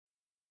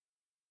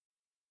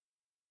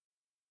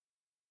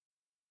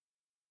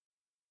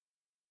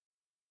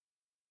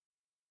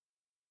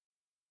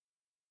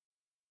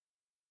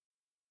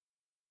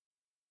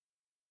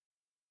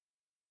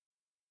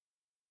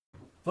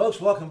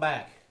Folks, welcome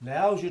back.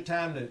 Now is your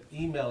time to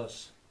email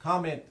us,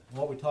 comment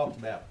on what we talked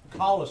about.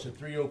 Call us at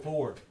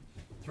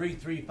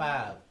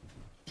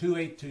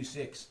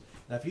 304-335-2826.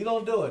 Now, if you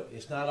don't do it,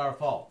 it's not our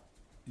fault.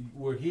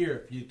 We're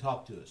here if you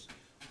talk to us.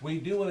 We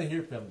do want to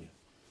hear from you.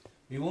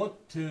 We want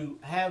to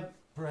have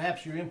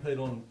perhaps your input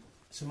on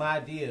some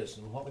ideas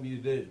on what we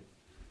need to do.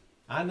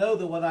 I know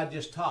that what I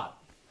just taught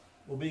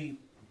will be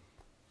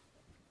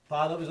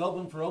thought of as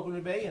open for open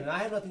rebellion, and I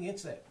have nothing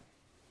against that.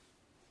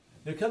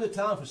 There comes a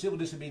time for civil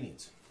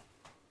disobedience.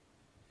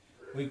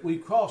 We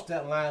crossed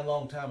that line a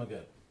long time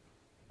ago.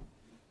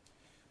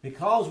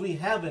 Because we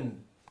haven't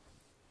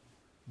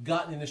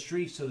gotten in the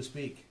streets, so to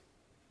speak,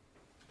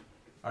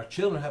 our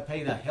children have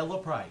paid a hell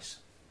of a price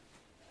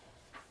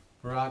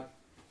for our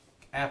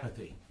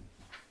apathy.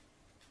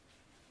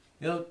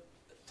 You know,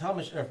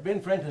 Ben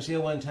Franklin said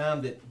one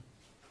time that,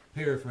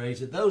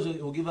 paraphrase, that those who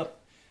will give up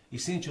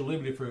essential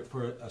liberty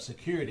for a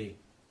security,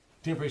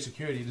 temporary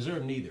security,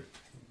 deserve neither.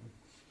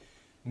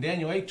 In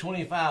Daniel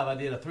 8:25, I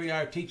did a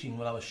 3-hour teaching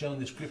when I was shown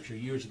this scripture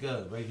years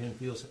ago, right here in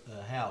Phil's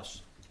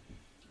house.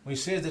 When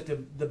he says that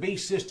the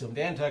beast system,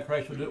 the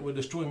Antichrist, would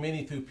destroy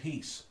many through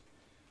peace.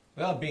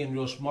 Well, being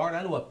real smart,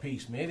 I know what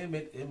peace meant. It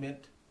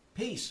meant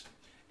peace.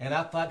 And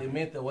I thought it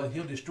meant that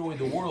he'll destroy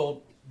the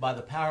world by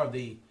the power of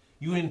the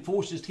UN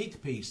forces to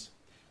keep peace.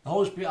 The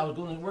Holy Spirit, I was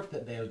going to work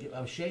that day. I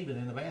was shaving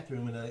in the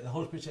bathroom, and the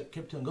Holy Spirit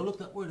kept telling me, go look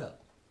that word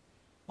up.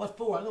 What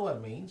for? I know what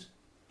it means.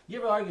 You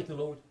ever argue with the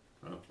Lord?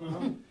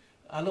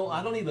 I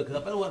don't need to look it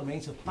up. I know what it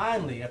means. So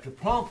finally, after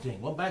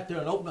prompting, went back there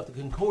and opened up the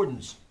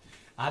concordance.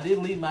 I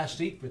didn't leave my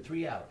seat for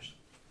 3 hours.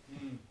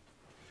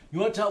 You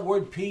want to tell what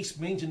word peace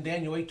means in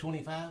Daniel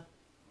 8:25?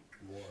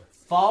 War.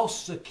 False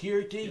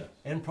security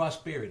and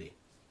prosperity.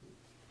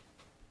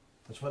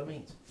 That's what it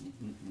means.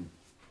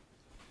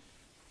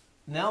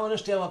 Now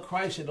understand what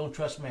Christ said, don't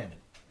trust mammon.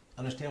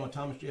 Understand what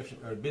Thomas Jefferson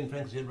or Ben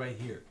Franklin said right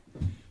here.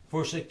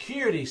 For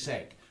security's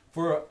sake,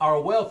 for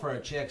our welfare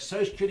checks,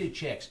 Social Security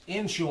checks,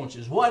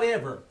 insurances,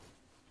 whatever,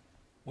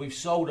 we've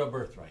sold our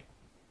birthright.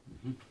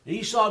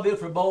 Esau did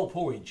for a bowl of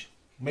porridge.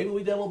 Maybe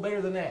we done a little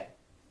better than that.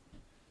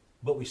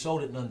 But we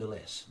sold it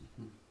nonetheless.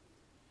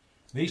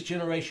 This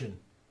generation,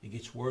 it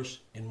gets worse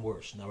and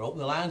worse. Now, we're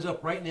opening the lines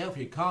up right now for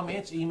your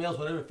comments, emails,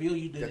 whatever feel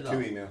you do. Got 2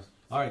 emails.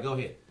 All right, go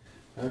ahead.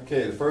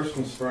 Okay, the first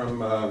one's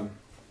from, I'll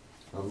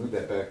move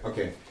that back.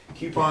 Okay,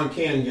 Coupon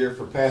Ken here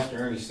for Pastor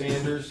Ernie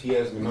Sanders. He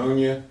has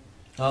pneumonia.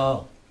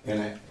 Oh.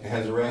 And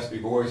has a raspy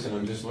voice, and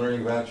I'm just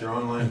learning about your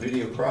online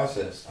video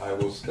process. I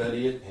will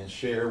study it and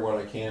share what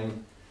I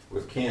can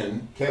with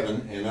Kevin,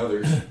 and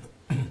others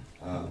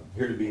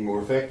here to be more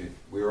effective.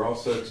 We are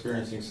also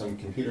experiencing some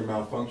computer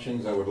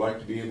malfunctions. I would like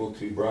to be able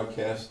to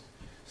broadcast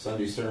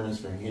Sunday sermons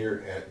from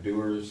here at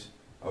Doers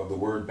of the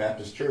Word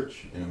Baptist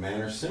Church in a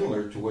manner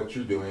similar to what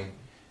you're doing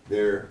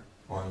there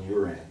on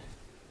your end.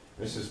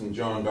 This is from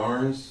John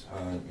Darnes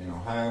in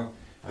Ohio.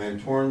 I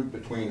am torn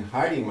between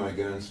hiding my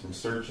guns from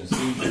search and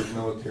seizure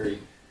military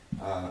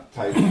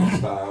type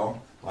style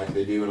like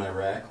they do in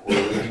Iraq, or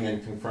living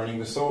and confronting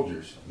the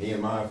soldiers.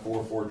 Nehemiah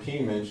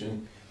 4:14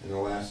 mentioned in the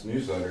last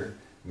newsletter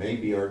may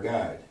be our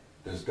guide.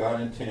 Does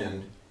God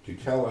intend to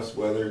tell us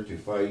whether to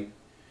fight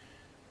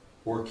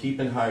or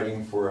keep in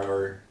hiding for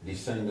our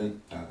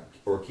descendant,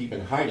 or keep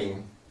in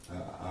hiding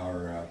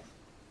our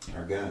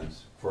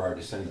guns for our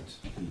descendants?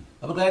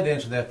 I'm glad to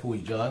answer that for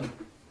you, John.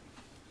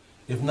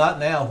 If not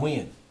now,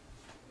 when?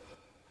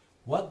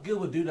 What good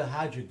would do to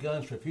hide your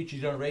guns for future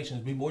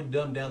generations be more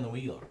dumbed down than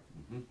we are?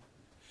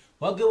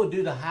 What good would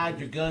do to hide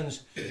your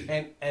guns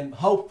and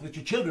hope that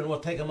your children will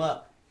take them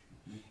up?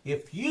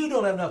 If you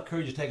don't have enough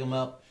courage to take them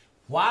up,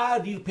 why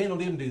do you depend on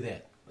them to do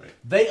that? Right.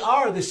 They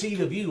are the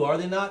seed of you, are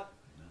they not?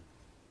 No.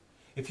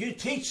 If you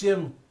teach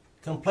them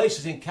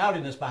complacency and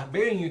cowardliness by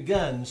bearing your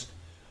guns,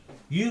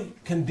 you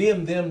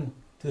condemn them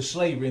to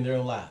slavery in their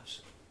own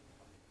lives.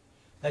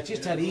 That's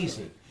just that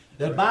easy.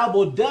 The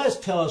Bible does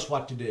tell us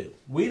what to do.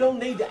 We don't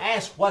need to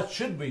ask what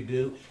should we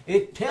do.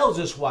 It tells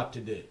us what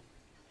to do.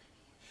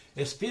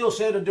 As Phil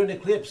said during the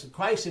eclipse,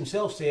 Christ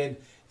himself said,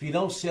 if you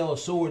don't sell a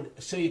sword,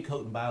 sell your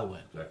coat and buy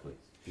one. Exactly.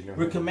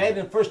 We're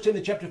commanded in 1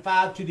 Timothy chapter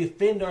 5 to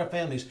defend our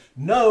families.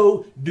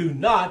 No, do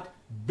not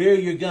bear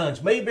your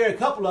guns. Maybe bear a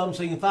couple of them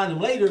so you can find them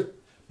later,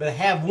 but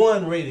have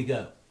one ready to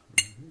go.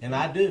 And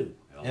I do.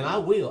 And I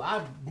will.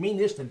 I mean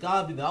this to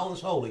God and all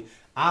is holy.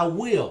 I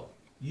will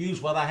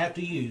use what I have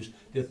to use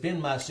to defend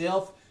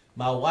myself,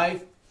 my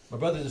wife, my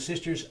brothers and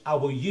sisters. I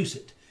will use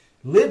it.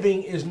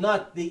 Living is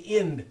not the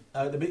end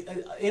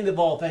of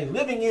all things.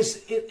 Living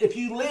is, if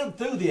you live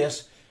through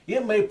this,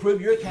 it may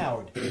prove you're a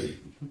coward. It's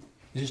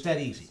just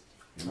that easy.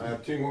 I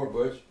have 2 more,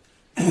 Butch.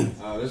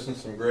 This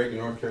one's from Greg in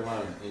North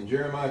Carolina. In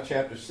Jeremiah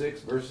chapter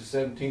 6, verses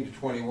 17 to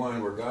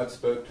 21, where God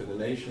spoke to the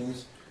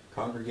nations,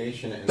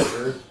 congregation, and the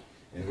earth,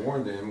 and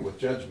warned them with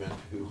judgment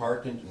who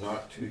hearkened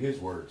not to his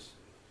words.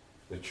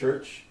 The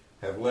church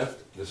have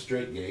left the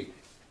straight gate.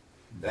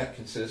 That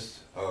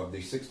consists of the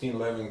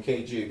 1611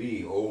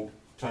 KJV,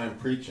 old-time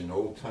preaching,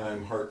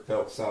 old-time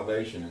heartfelt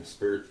salvation, and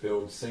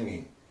spirit-filled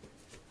singing.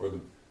 For the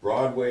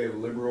broad way of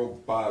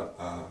liberal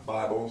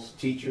Bibles,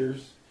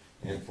 teachers,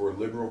 and for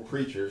liberal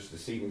preachers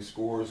deceiving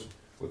scores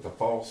with the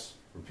false,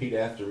 repeat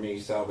after me,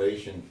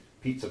 salvation,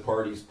 pizza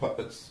parties,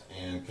 puppets,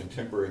 and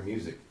contemporary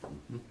music.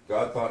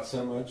 God thought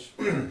so much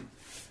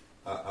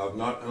of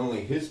not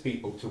only his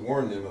people to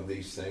warn them of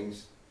these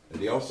things, but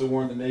he also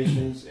warned the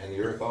nations and the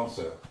earth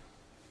also.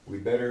 We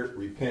better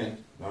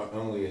repent, not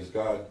only as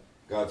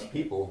God's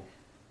people,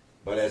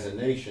 but as a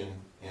nation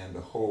and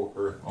the whole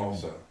earth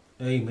also.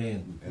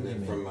 Amen. And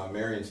then Amen. from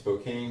Marion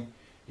Spokane,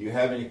 do you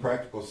have any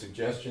practical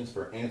suggestions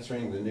for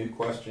answering the new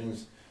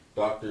questions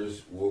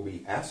doctors will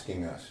be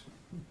asking us?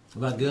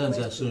 About guns,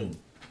 I assume.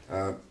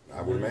 I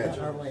would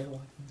imagine.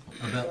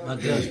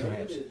 About guns,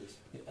 perhaps.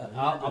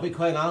 I'll be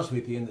quite honest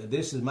with you, and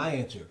this is my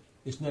answer.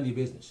 It's none of your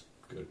business.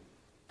 Good.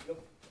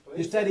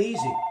 It's that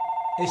easy.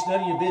 It's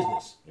none of your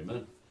business.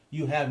 Amen.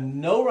 You have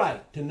no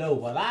right to know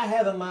what I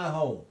have in my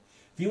home.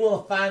 If you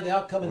want to find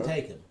out, come and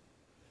take them.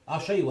 I'll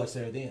show you what's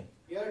there then.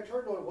 Yeah, I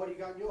turned on what you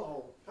got in your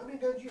home. How many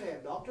guns you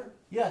have, Doctor?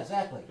 Yeah,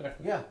 exactly.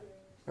 Yeah.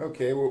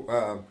 Okay,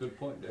 well, Good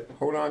point, Dave.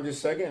 hold on just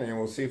a second, and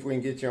we'll see if we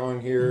can get you on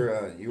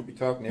here. You'll be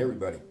talking to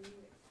everybody.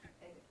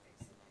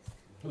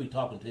 Who are we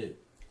talking to?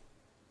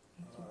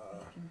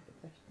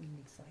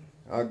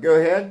 Go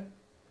ahead.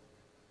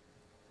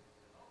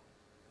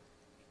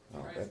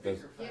 Oh, that does.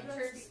 Give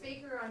her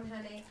speaker on,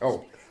 honey.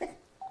 Oh,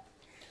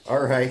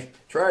 all right.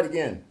 Try it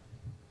again.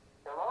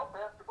 Hello,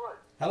 Pastor Bush.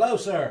 Hello,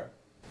 sir.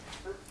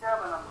 This is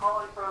Kevin. I'm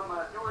calling from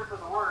Doers of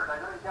the Word. I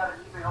know you got an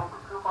email from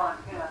Coupon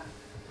Ken.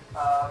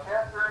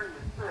 Pastor Ernie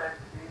is sick.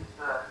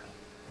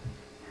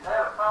 He's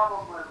had a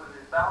problem with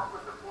his bout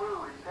with the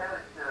flu. He's had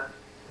it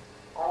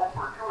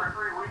for 2 or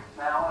 3 weeks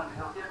now, and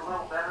he'll get a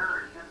little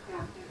better. He just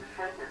can't seem to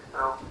shake it.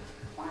 So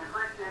we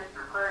appreciate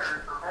your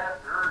prayers for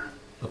Pastor Ernie.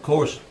 Of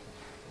course.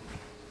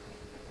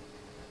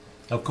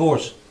 Of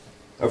course.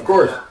 Of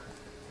course.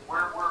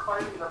 We're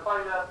fighting the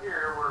fight up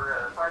here.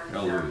 We're fighting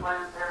Hallelujah.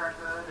 Planned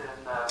Parenthood and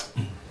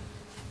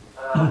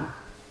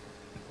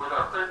with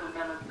our prison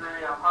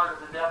ministry. I'm part of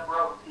the death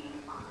row team.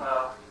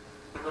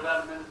 We go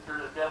down to minister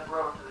to death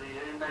row to the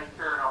inmates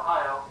here in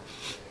Ohio,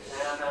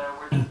 and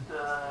we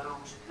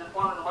just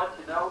wanted to let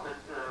you know that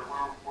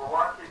we're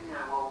watching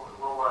and we'll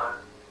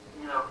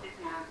keep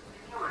you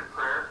in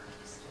prayer.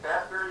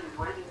 Pastor is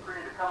waiting for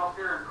you to come up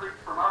here and preach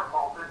from our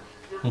pulpit,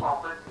 his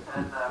pulpit,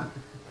 and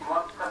he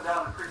wants to come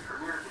down and preach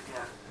from yours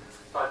again.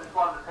 So I just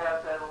wanted to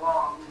pass that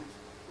along.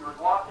 He was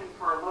watching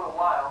for a little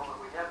while, but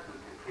we had some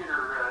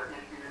computer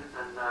issues,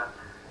 and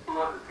he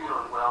wasn't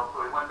feeling well,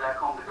 so he went back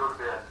home to go to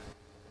bed.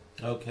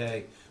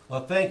 Okay.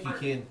 Well, thank you,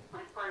 Ken.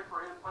 Please pray for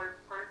him. Pray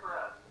for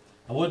us.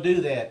 And we'll do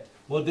that.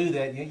 We'll do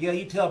that. Yeah,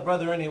 you tell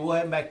Brother Ernie we'll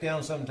have him back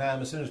down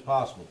sometime as soon as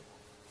possible.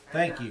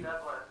 Thank you.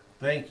 God bless.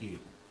 Thank you.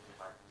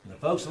 And the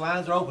folks, the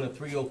lines are open at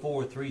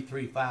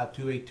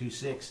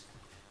 304-335-2826.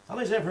 How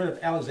many's ever heard of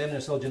Alexander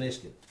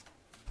Solzhenitsyn?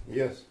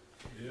 Yes.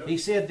 He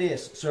said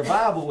this: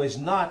 survival is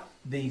not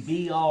the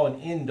be-all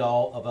and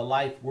end-all of a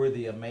life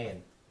worthy of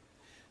man.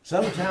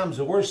 Sometimes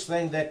the worst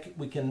thing that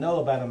we can know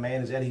about a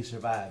man is that he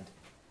survived.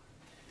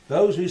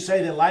 Those who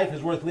say that life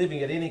is worth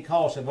living at any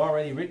cost have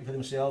already written for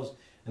themselves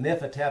an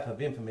epitaph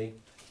of infamy,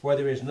 where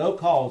there is no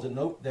cause and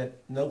no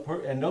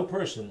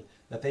person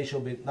that they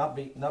shall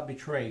not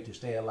betray to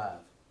stay alive.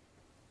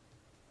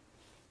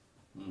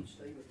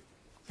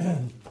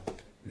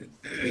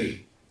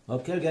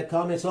 Okay, we got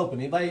comments open.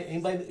 Anybody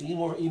any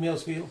more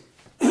emails, Phil?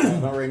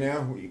 Not right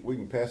now. We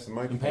can pass the You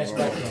microphone. can pass it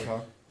around back and to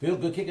talk. Phil,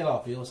 go kick it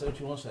off, Phil. Say what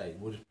you want to say.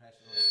 We'll just pass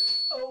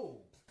it on. Oh!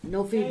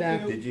 No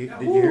feedback. Did you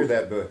hear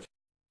that, Butch?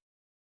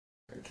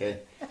 Okay.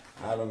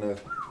 I don't know.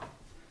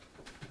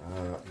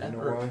 You know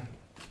why?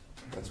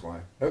 That's why.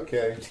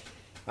 Okay.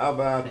 How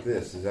about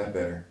this? Is that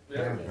better?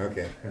 Yeah.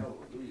 Okay.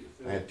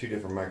 I had 2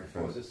 different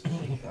microphones.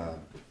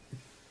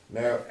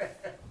 Now,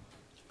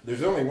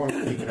 there's only one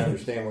way you can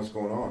understand what's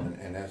going on,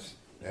 and that's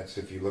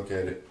if you look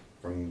at it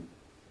from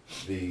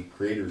the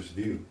Creator's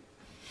view.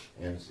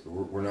 And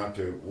we're not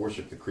to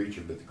worship the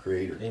creature, but the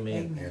Creator.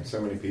 Amen. And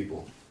so many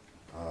people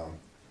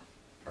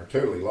are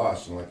totally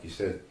lost. And like you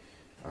said,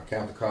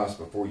 count the cost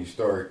before you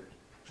start.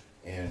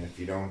 And if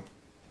you're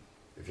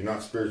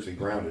not spiritually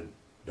grounded,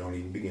 don't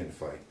even begin to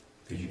fight,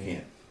 because you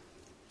can't.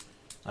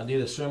 I did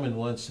a sermon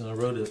once, and I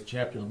wrote a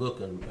chapter in a book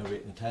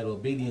entitled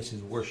 "Obedience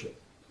is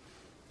Worship."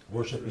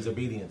 Worship is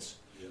obedience.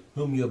 Yeah.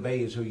 Whom you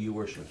obey is who you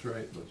worship. That's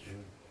right.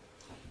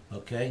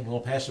 Okay, you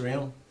want to pass it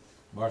around?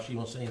 Marcia, you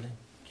want to say anything?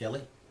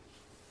 Kelly?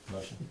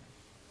 Marcia?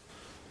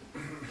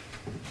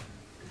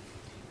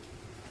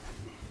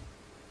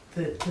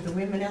 To the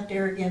women out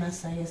there again, I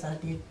say as I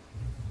did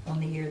on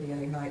the air the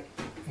other night,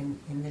 in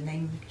the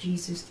name of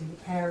Jesus, through the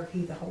power of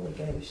He, the Holy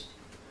Ghost,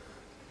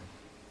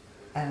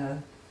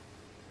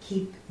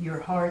 keep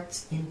your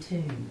hearts in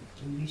tune.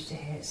 We used to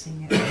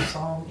sing that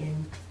song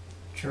in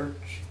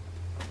church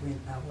when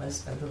I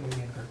was a little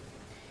younger.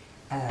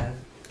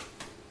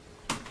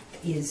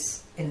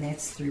 And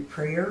that's through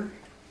prayer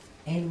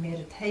and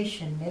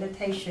meditation.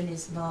 Meditation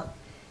is not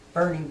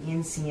burning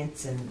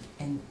incense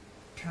and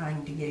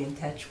trying to get in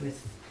touch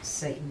with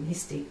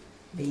Satanistic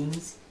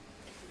beings,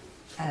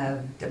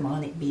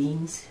 demonic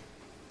beings.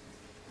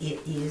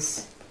 It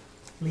is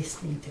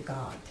listening to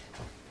God.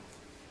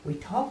 We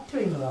talk to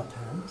Him a lot of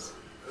times.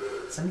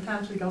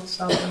 Sometimes we don't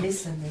stop and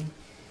listen. And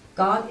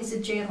God is a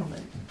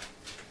gentleman.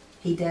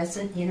 He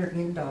doesn't enter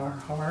into our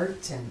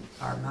hearts and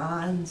our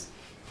minds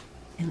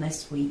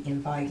unless we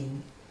invite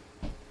Him.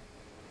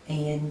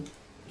 And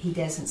He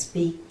doesn't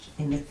speak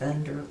in the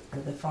thunder or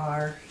the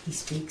fire. He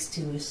speaks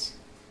to us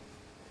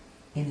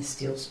in a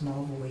still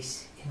small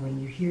voice. And when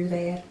you hear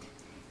that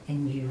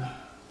and you,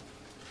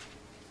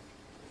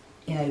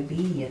 in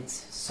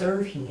obedience,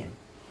 serve Him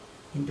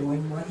in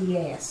doing what He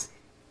asks,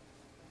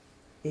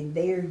 then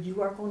there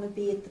you are going to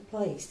be at the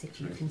place that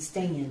you can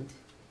stand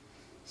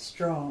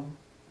strong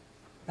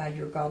by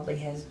your godly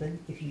husband.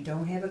 If you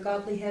don't have a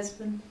godly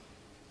husband,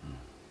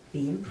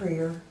 be in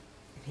prayer.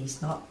 If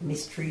he's not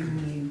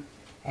mistreating you,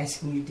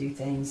 asking you to do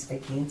things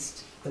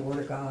against the Word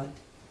of God,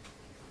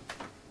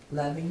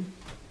 love him.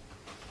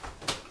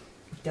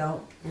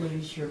 Don't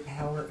lose your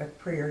power of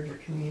prayer, your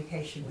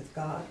communication with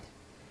God,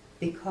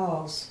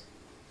 because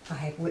I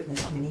have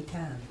witnessed many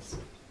times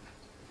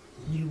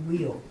you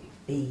will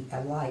be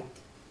a light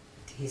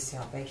to His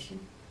salvation.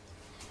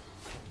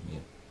 Yeah.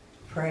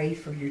 Pray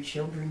for your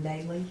children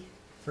daily,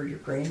 for your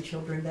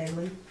grandchildren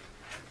daily,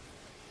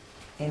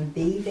 and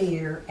be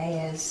there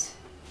as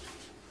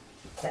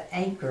the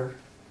anchor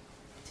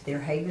to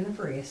their haven of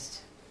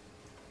rest.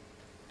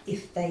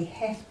 If they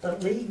have to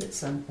leave at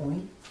some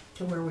point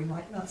to where we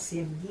might not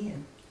see them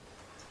again,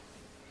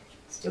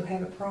 still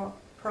have a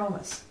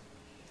promise.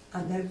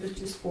 I know but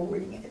just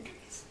forwarding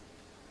address.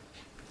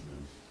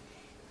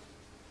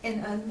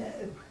 And I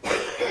know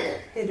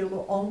that it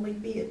will only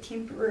be a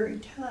temporary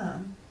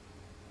time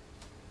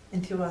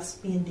until I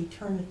spend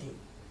eternity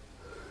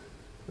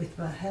with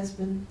my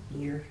husband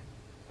here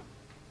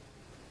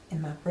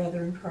and my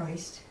brother in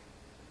Christ,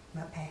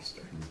 my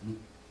pastor. Mm-hmm.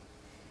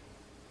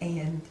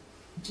 And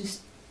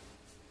just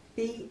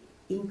be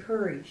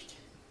encouraged,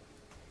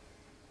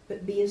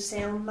 but be of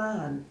sound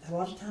mind. A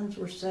lot of times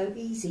we're so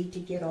easy to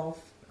get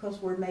off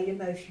because we're made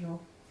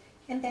emotional,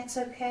 and that's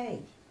okay.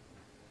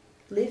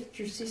 Lift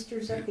your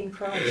sisters up in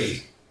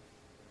Christ.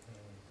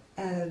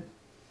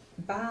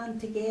 Bind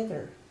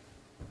together.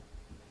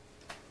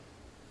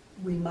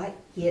 We might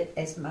get,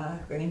 as my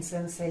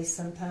grandson says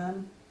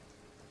sometime,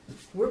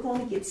 we're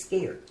going to get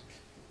scared.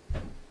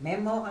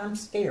 Mama, I'm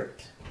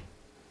scared.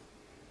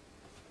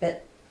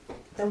 But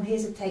don't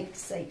hesitate to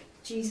say,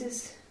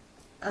 Jesus,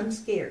 I'm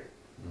scared.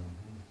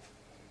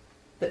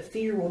 But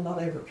fear will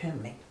not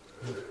overcome me.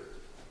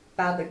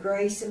 By the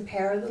grace and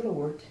power of the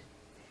Lord,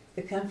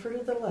 the comfort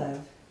of the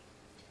love,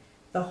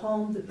 the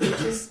home that we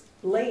just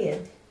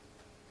led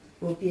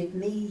will give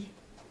me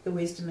the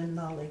wisdom and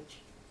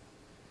knowledge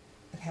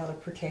of how to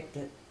protect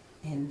it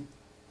and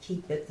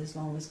keep it as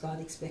long as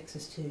God expects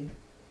us to,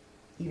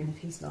 even if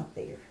He's not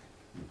there.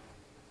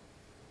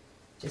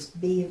 Just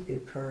be of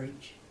good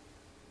courage.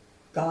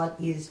 God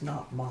is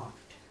not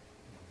mocked.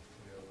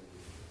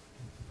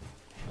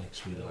 Thanks,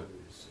 sweetheart.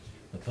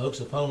 And folks,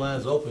 the phone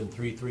line's open,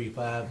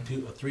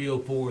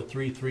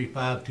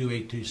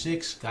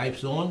 304-335-2826.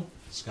 Skype's on.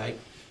 Skype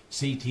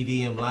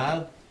CTDM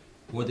Live.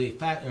 Or the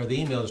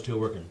email is still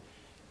working.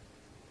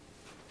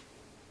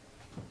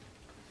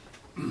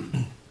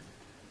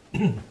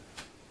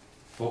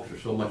 Folks,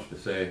 there's so much to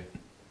say.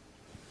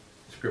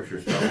 Scripture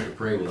tells us to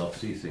pray without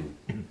ceasing.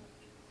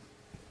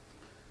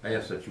 I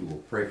ask that you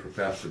will pray for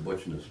Pastor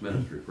Butch and his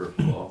ministry, first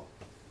of all,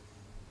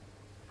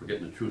 for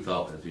getting the truth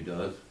out as he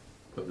does,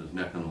 putting his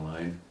neck on the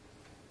line.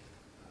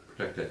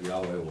 Protect that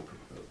Yahweh will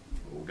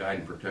guide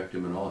and protect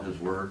him in all his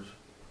words,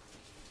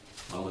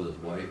 along with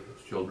his wife,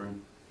 his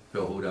children,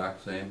 Phil Hudak,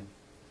 same.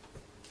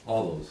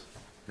 All those.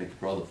 Thank you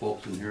for all the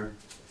folks in here.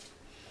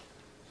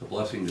 It's a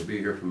blessing to be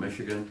here from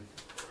Michigan.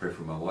 Pray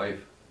for my wife.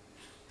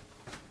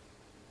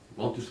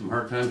 We're going through some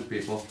hard times,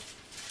 people.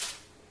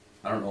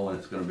 I don't know when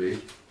it's going to be.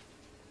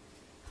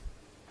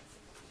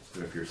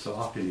 But if you're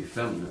soft and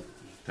effeminate,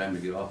 it's time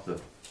to get off the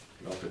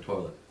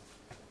toilet.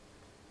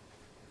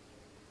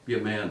 Be a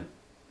man.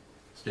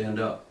 Stand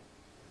up.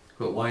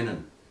 Quit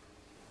whining.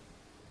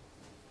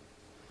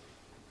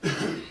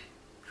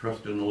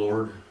 Trust in the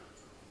Lord.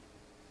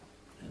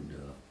 And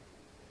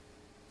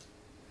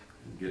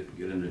get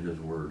into His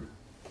Word.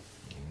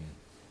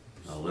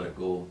 I'll let it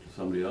go to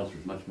somebody else.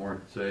 There's much more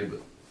to say,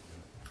 but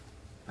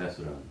pass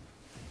it on.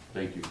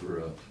 Thank you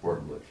for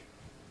supporting Butch.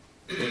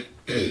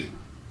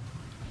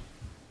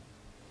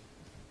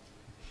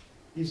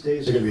 These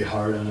days are going to be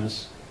hard on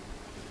us,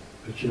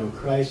 but you know,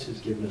 Christ has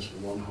given us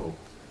one hope.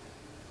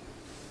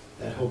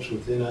 That hope's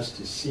within us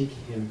to seek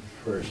Him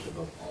first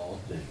above all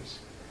things.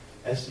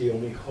 That's the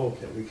only hope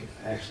that we can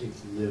actually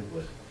live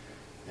with.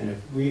 And if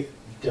we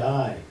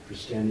die for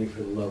standing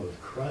for the love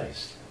of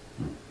Christ,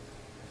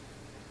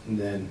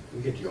 then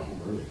we get to go home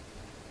early.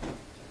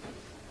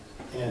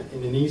 And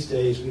in these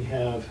days, we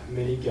have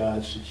many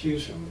gods to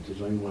choose from, but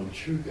there's only one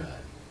true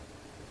God.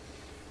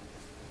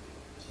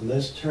 So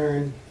let's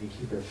turn and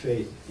keep our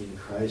faith in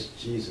Christ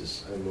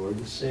Jesus, our Lord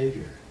and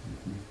Savior.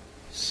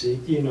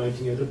 Seek the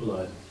anointing of the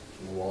blood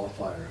and the wall of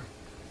fire.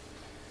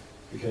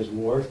 Because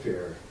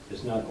warfare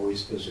is not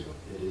always physical,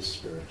 it is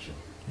spiritual.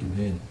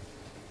 Amen.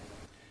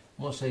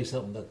 I'm going to say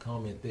something, that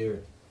comment there.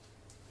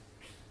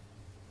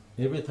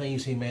 Everything you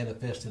see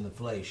manifest in the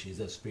flesh is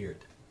that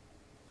spirit.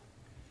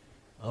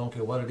 I don't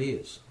care what it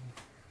is.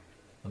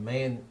 A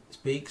man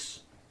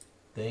speaks,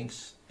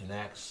 thinks, and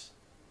acts,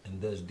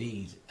 and does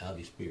deeds out of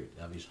his spirit,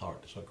 out of his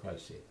heart. That's what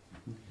Christ said.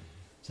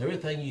 So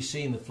everything you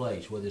see in the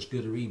flesh, whether it's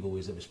good or evil,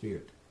 is of the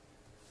spirit.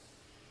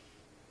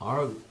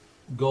 Our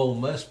goal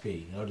must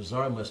be, our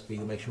desire must be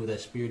to make sure that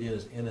spirit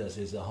in us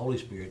is the Holy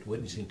Spirit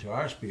witnessing to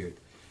our spirit.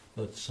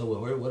 But so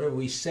whatever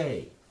we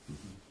say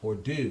or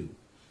do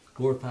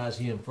glorifies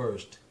Him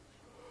first,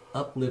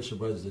 uplifts our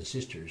brothers and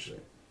sisters,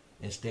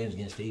 and stands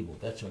against evil.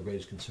 That's our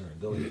greatest concern.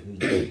 Go ahead. Who's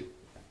next?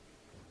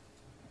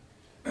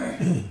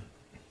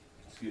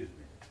 Excuse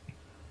me.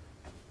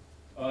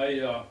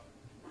 I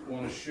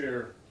want to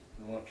share,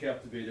 I want to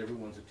captivate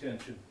everyone's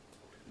attention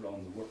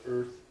around the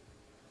earth,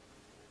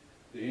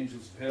 the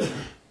angels of heaven,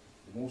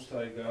 the Most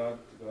High God,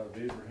 the God of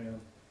Abraham,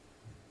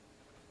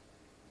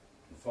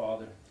 the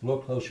Father. A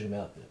little closer to the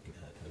mouth.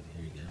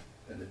 Here you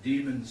go. And the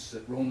demons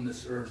that roam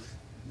this earth,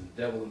 and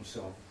the devil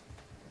himself.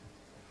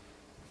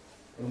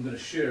 What I'm going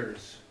to share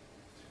is,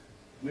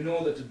 we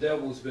know that the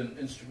devil has been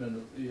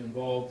instrumentally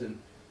involved in,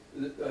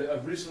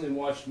 I've recently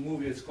watched a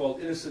movie, it's called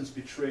Innocence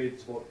Betrayed,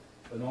 it's about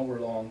an hour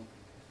long.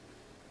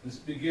 This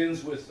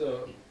begins with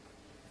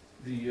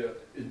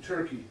in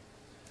Turkey,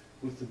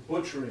 with the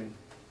butchering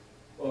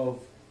of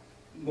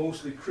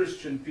mostly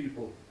Christian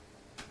people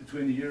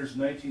between the years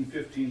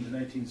 1915 to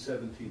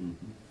 1917.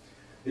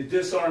 It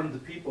disarmed the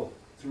people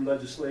through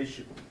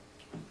legislation.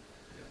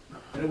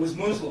 And it was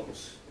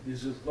Muslims,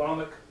 these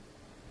Islamic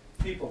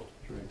people.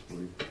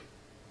 And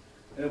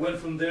it went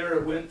from there,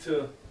 it went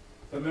to,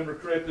 if I remember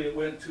correctly, it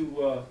went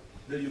to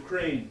the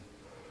Ukraine.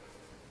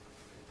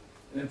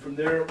 And from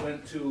there it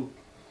went to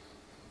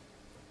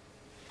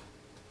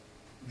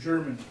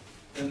Germany,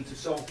 then to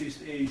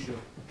Southeast Asia,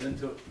 then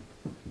to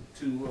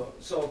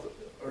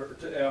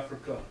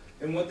Africa.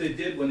 And what they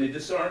did when they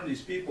disarmed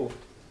these people,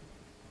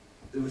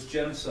 there was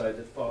genocide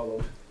that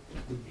followed,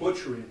 the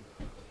butchering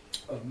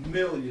of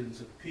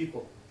millions of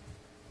people.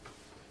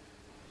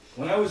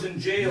 When I was in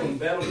jail in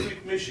Battle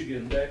Creek,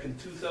 Michigan, back in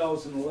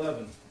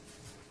 2011,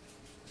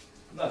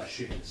 I'm not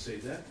ashamed to say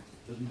that.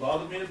 It doesn't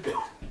bother me a bit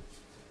to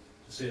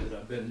say that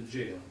I've been to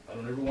jail. I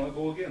don't ever want to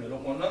go again. I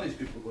don't want none of these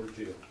people to go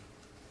to jail,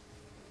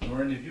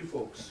 nor any of you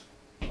folks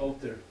out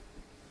there.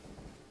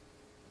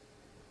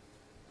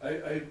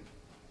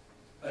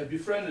 I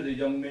befriended a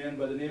young man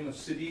by the name of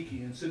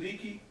Siddiqui. And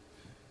Siddiqui,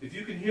 if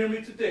you can hear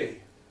me today,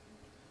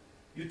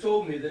 you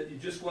told me that you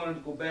just wanted to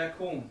go back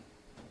home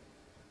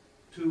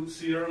to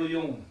Sierra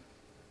Leone,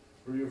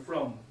 where you're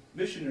from.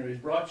 Missionaries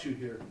brought you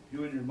here,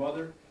 you and your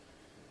mother,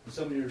 and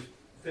some of your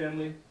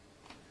family.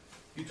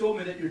 You told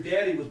me that your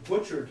daddy was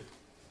butchered,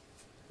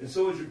 and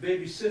so was your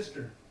baby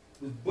sister,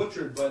 was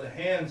butchered by the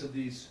hands of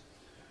these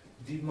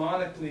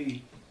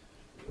demonically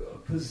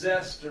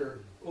possessed or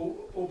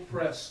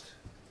oppressed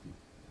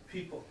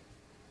people.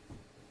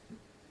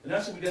 And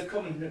that's what we got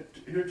coming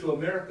here to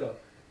America.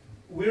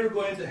 We're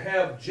going to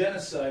have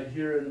genocide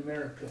here in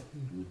America.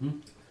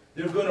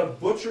 They're going to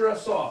butcher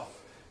us off.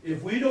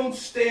 If we don't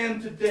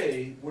stand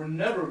today, we're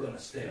never going to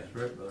stand. That's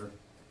right, brother.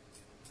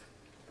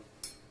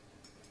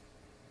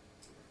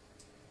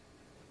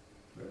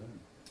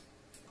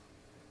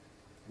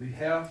 We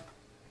have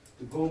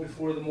to go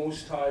before the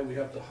Most High. We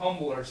have to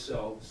humble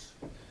ourselves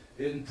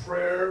in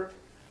prayer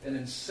and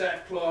in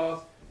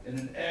sackcloth and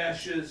in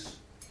ashes,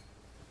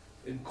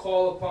 and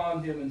call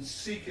upon Him and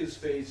seek His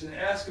face and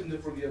ask Him to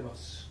forgive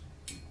us.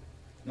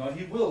 Now,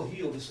 He will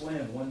heal this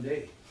land one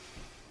day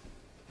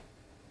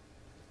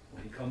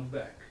when He comes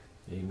back.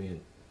 Amen.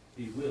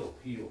 He will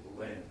heal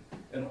the land.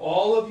 And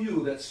all of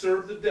you that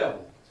serve the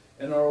devil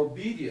and are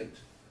obedient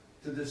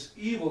to this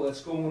evil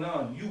that's going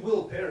on, you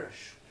will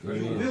perish.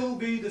 Amen. You will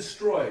be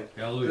destroyed.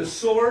 Hallelujah. The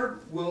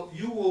sword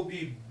you will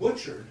be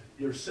butchered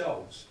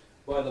yourselves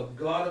by the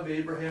God of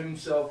Abraham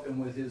Himself and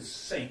with His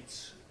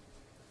saints.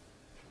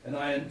 And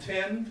I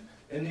intend,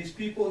 and these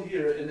people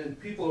here, and then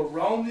people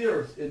around the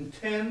earth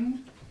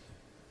intend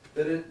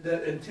that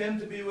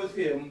intend to be with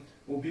Him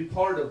will be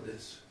part of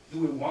this. Do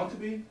we want to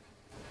be?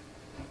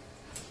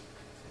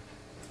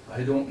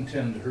 I don't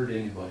intend to hurt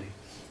anybody,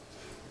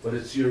 but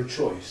it's your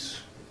choice.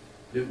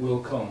 It will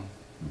come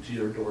to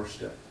your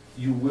doorstep.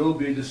 You will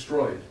be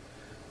destroyed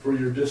for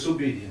your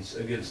disobedience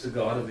against the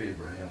God of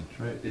Abraham. That's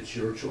right. It's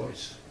your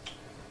choice.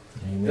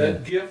 Amen.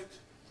 That gift,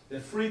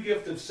 that free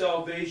gift of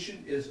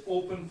salvation is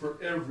open for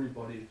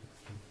everybody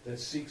that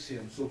seeks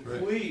Him. So That's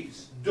right.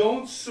 please,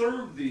 don't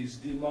serve these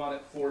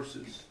demonic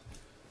forces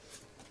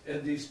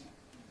and these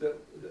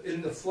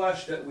in the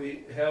flesh that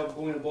we have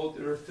going about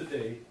the earth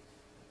today.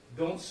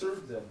 Don't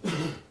serve them.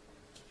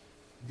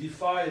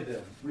 Defy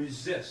them.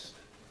 Resist.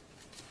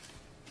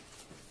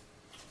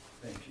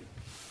 Thank you.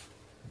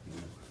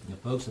 The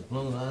folks, the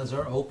phone lines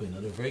are open.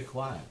 They're very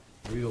quiet.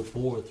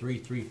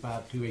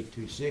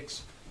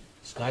 304-335-2826.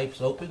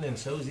 Skype's open, and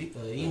so is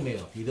the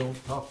email. If you don't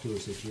talk to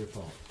us, it's your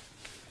fault.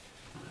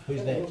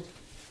 Who's next?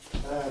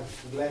 I'm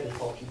glad to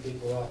talk to you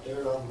people out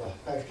there. I'm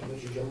Pastor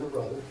Mitchell's younger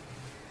brother.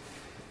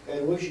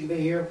 And wish you could be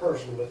here in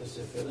person with us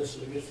if this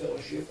is a good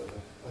fellowship and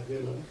a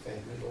good little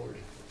family, Lord.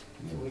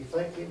 And we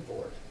thank Him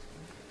for it.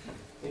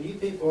 And you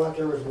people out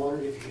there was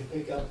wondering if you should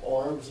pick up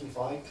arms and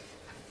fight.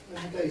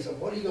 Let me tell you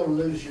something. What are you going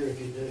to lose here if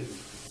you do? You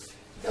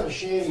got a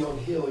shanty on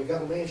the hill. You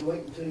got a mansion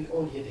waiting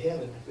on you in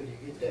heaven when you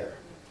get there.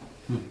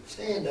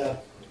 Stand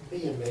up,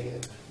 be a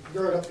man,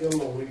 gird up your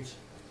loins,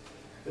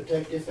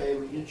 protect your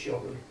family, your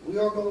children. We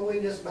are going to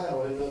win this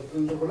battle. And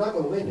we're not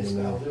going to win this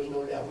battle. There's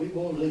no doubt. We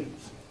will lose.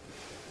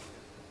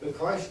 But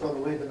Christ's going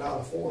to win the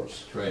battle for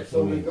us. Right.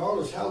 So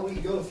regardless how we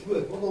go through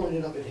it, we're going to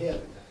end up in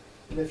heaven.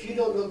 And if you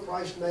don't know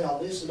Christ now,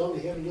 this is the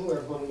only heaven you'll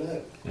ever going to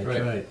know. That's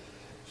Right. right.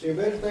 So you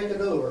better think it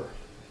over.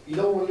 You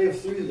don't want to live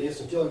through this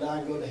until I die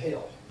and go to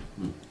hell.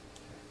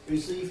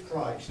 Receive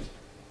Christ.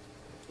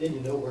 Then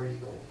you know where you're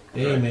going.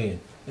 Amen.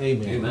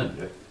 Amen. Amen,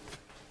 Jack.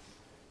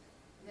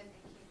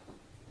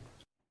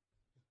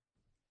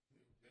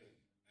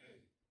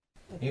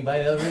 Anybody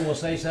in the other room want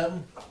to say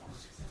something?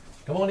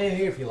 Come on in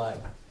here if you like.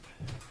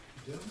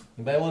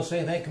 Anybody want to say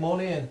anything? Come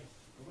on in.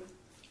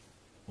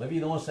 Maybe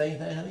you don't want to say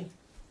anything, honey?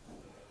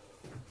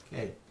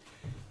 Okay.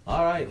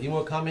 All right. Any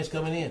more comments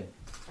coming in?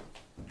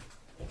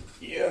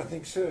 Yeah, I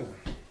think so.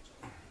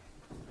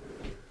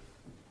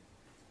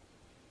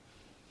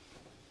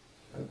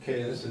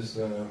 Okay, this is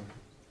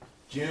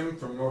Jim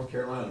from North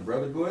Carolina.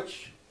 Brother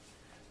Butch,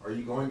 are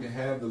you going to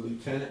have the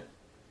lieutenant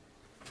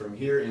from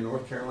here in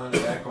North Carolina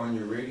back on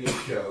your radio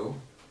show?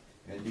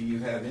 And do you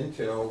have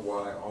intel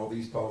why all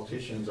these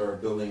politicians are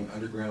building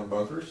underground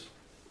bunkers?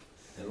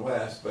 And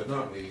last but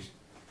not least,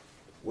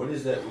 what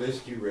is that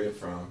list you read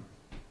from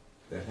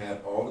that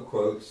had all the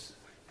quotes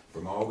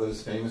from all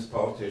those famous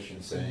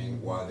politicians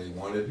saying why they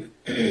wanted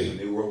the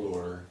New World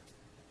Order,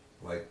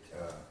 like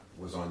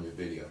was on your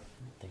video?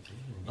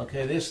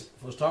 Okay,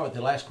 we'll start with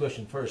the last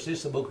question first. This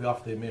is a book we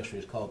offer to the ministry.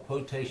 It's called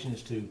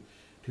Quotations to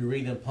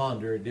Read and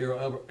Ponder.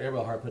 Daryl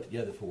Eberhard put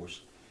together for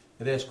us.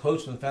 It has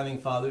quotes from the Founding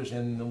Fathers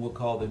and we'll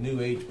call the New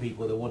Age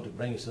people that want to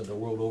bring us into the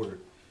world order.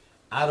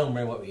 I don't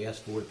remember what we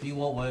asked for. If you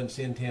want one,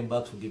 send $10,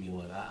 we'll give you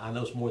one. I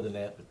know it's more than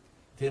that, but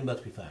 $10 will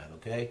be fine,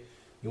 okay?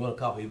 You want a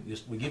copy,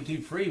 we give it to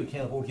you free. We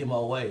can't afford to give them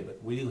all away,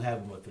 but we do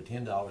have them for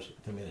 $10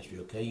 at the ministry,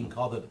 okay? You can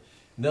call the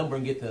number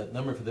and get the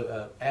number for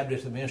the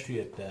address of the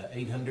ministry at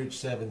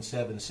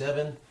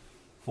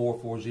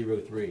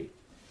 800-777-4403.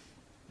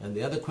 And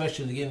the other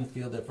questions, again,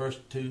 the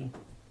first two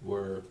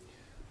were...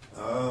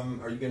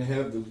 are you going to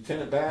have the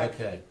lieutenant back?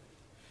 Okay.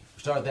 We'll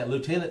start with that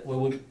lieutenant.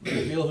 Well,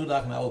 Bill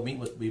Hudock and I will meet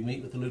with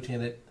the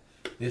lieutenant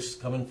this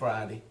coming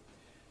Friday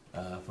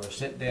for a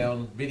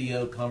sit-down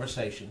video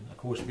conversation. Of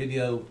course,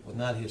 video with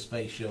not his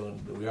face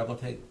showing, but we are going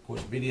to take, of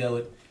course, video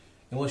it,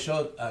 and we'll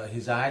show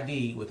his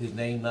ID with his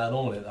name not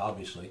on it,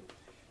 obviously,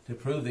 to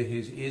prove that he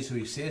is who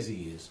he says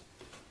he is.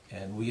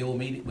 And we will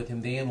meet with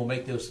him then. We'll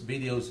make those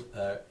videos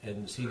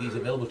and CDs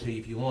available to you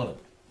if you want them.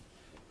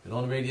 But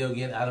on the radio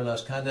again, I don't know,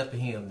 it's kind of up to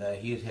him.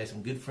 He has had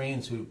some good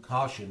friends who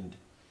cautioned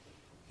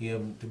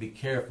him to be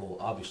careful,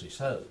 obviously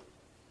so.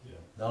 Yeah.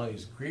 Not only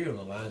his career on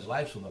the line, his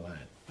life's on the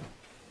line.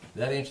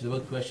 Did that answer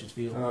both questions,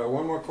 Phil?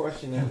 One more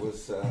question that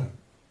was, do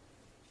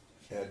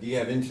you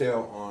have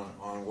intel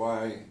on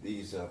why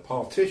these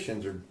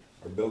politicians are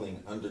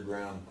building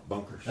underground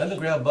bunkers?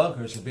 Underground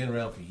bunkers have been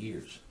around for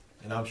years,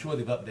 and I'm sure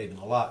they've updated them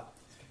a lot.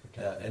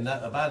 And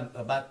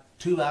about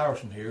 2 hours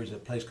from here is a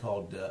place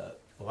called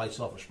White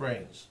Sulphur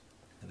Springs.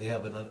 They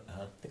have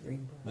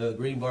the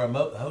Green Bar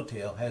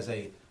Hotel has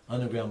a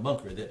underground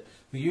bunker that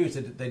for years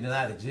they did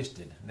not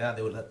existed. Now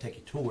they would have to take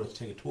a tour. Let's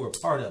take a tour of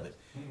part of it.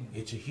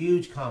 It's a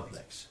huge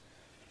complex,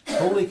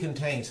 totally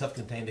contained,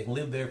 self-contained. They can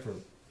live there for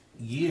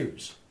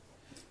years.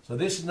 So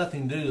this is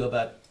nothing new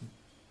about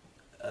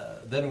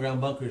the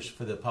underground bunkers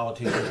for the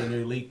politicians and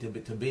their elite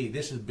to be.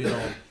 This has been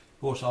on, of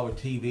course, all over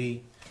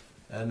TV.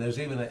 And there's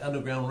even an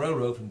underground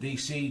railroad from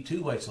D.C.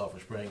 to White Sulphur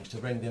Springs to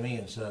bring them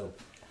in. So,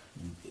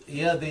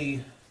 yeah,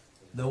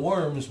 the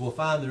worms will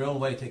find their own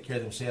way to take care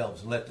of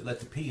themselves and let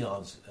the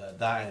peons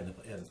die and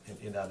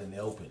out in the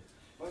open.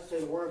 Let's say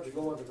the worms are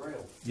going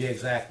underground. Yeah,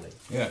 exactly.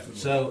 Yeah.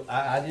 So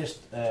I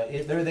just,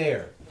 they're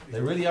there.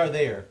 They really are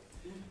there.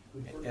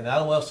 And I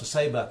don't know what else to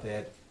say about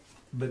that.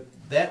 But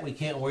that we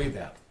can't worry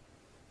about.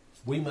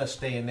 We must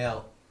stand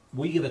now.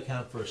 We give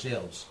account for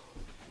ourselves.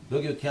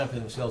 They'll give account for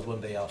themselves one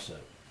day also.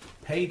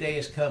 Payday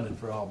is coming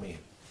for all men.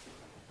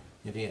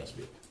 Anything else,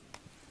 Bill?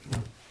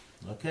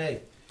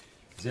 Okay.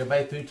 Is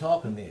everybody through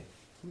talking then?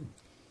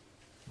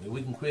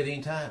 We can quit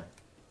any time.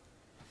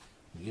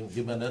 You can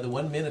give them another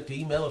 1 minute to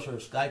email us or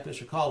Skype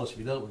us or call us. If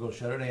you don't, we're going to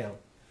shut her down.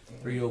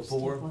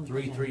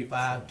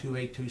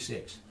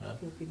 304-335-2826. Huh?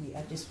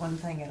 Just one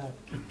thing that I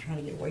keep trying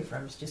to get away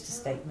from is just a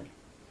statement.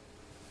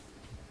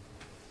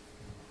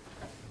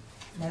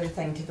 Another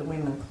thing to the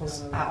women,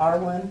 because I are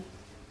one.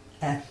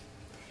 I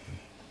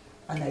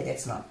know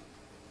that's not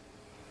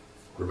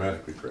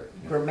Grammatically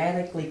correct.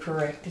 grammatically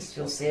correct, as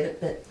Phil said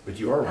it, But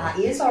you are I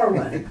one. is our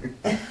one.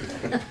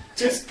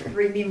 Just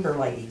remember,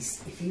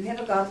 ladies, if you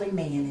have a godly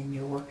man and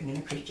you're working in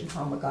a Christian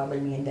home, a godly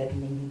man doesn't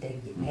mean he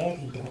doesn't get mad.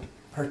 He don't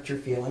hurt your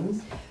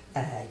feelings.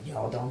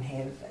 Y'all don't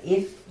have,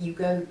 if you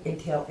go and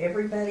tell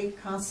everybody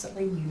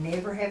constantly you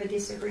never have a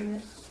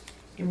disagreement,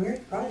 your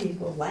marriage probably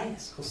will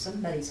last because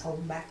somebody's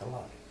holding back a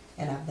lot.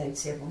 And I've known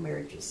several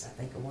marriages, I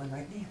think of one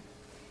right now,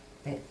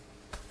 that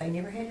they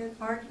never had an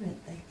argument,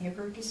 they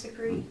never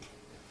disagreed.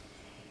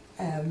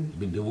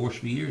 Been divorced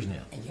for years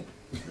now. Yep.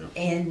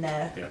 And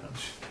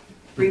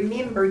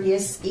remember,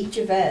 yes, each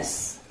of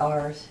us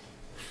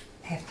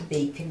have to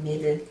be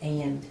committed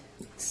and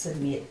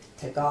submit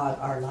to God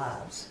our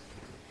lives.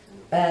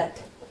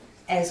 But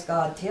as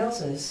God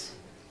tells us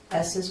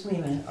as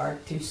women are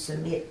to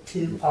submit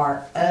to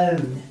our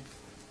own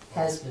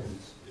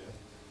husbands.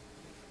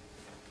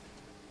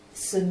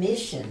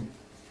 Submission,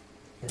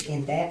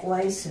 in that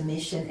way,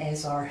 submission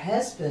as our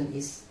husband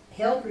is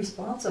held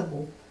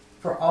responsible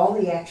for all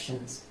the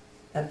actions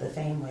of the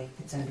family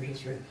that's under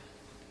his roof.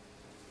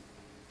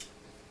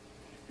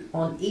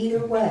 On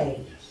either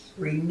way,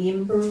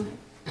 remember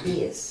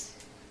this.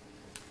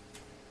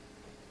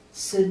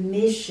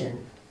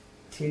 Submission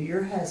to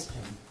your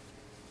husband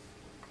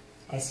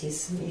as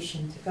his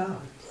submission to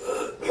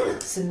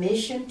God.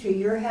 Submission to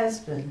your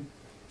husband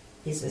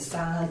is a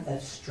sign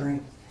of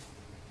strength,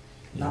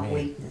 not Amen.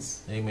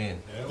 weakness.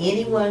 Amen.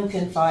 Anyone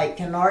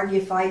can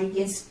argue, fight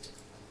against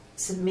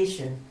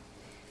submission.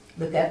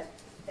 Look up,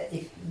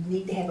 if you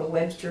need to have a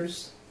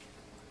Webster's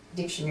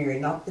dictionary,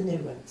 not the new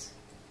ones.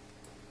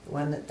 The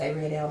one that they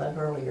read out of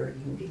earlier,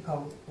 you can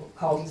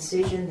call a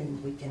decision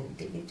and we can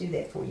do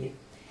that for you.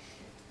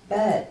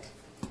 But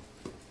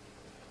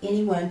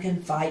anyone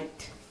can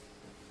fight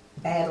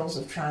battles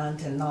of trying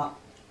to not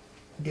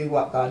do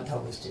what God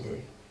told us to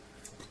do.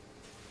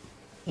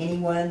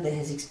 Anyone that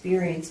has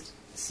experienced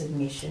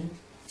submission,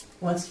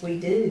 once we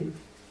do,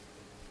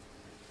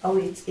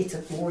 it's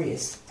a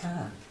glorious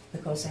time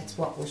because that's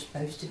what we're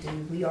supposed to do.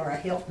 We are a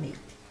helpmeet.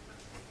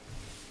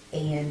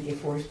 And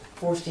if we're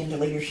forced into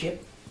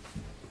leadership,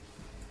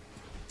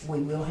 we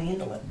will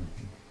handle it.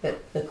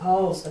 But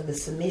because of the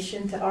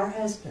submission to our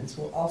husbands,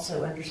 we'll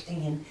also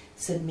understand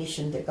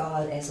submission to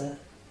God as a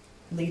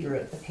leader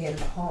at the head of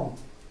the home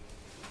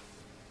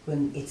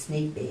when it's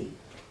need be.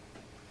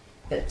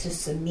 But to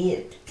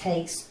submit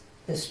takes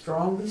the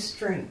strongest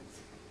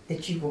strength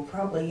that you will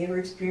probably ever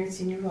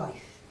experience in your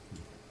life.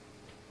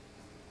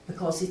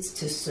 Because it's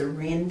to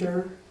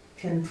surrender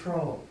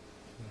control.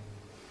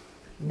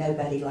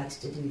 Nobody likes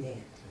to do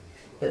that.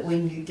 But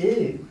when you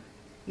do,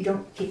 you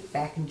don't kick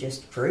back and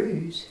just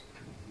cruise.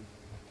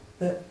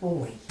 But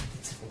boy,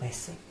 it's a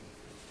blessing.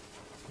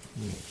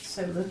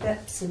 So look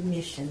up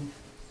submission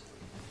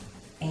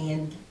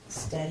and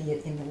study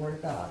it in the Word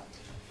of God.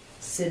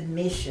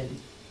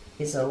 Submission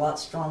is a lot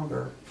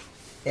stronger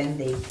than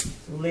the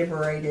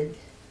liberated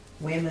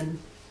women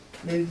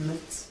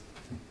movements.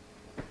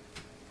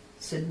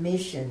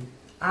 Submission,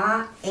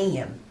 I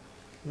am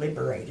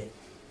liberated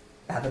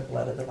by the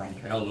blood of the Lamb.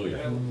 Hallelujah.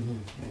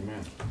 Amen.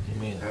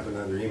 Amen. I have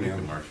another email.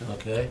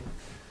 Okay.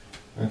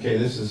 Okay,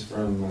 this is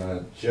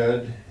from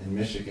Judd in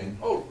Michigan.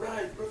 Oh,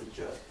 right, Brother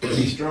Judd.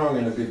 Be strong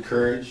and of good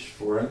courage,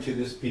 for unto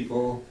this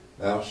people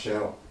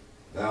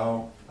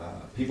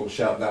people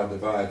shalt thou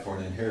divide for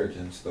an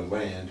inheritance the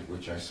land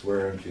which I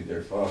swear unto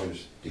their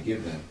fathers to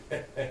give them.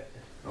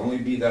 Only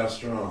be thou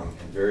strong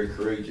and very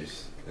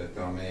courageous, that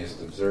thou mayest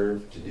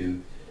observe to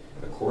do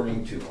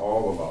according to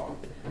all the law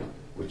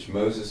which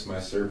Moses my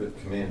servant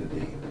commanded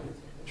thee.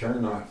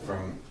 Turn not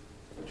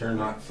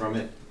from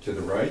it to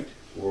the right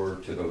or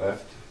to the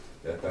left,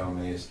 that thou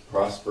mayest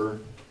prosper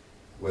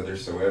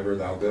whithersoever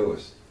thou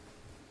goest.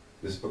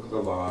 This book of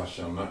the law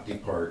shall not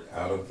depart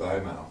out of thy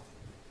mouth,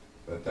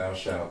 but thou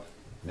shalt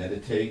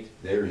meditate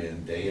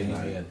therein day and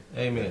night, Amen.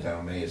 Amen. that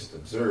thou mayest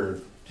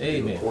observe to do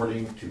Amen.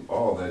 according to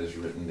all that is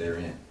written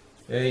therein.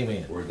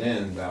 Amen. For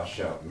then thou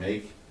shalt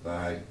make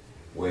thy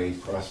way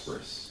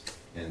prosperous,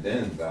 and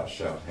then thou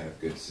shalt have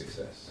good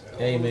success.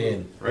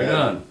 Amen. Right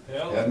on.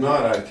 Have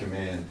not I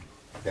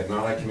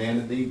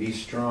commanded thee, be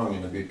strong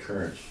and of good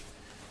courage.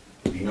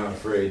 Be not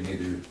afraid,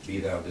 neither be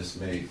thou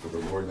dismayed, for the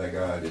Lord thy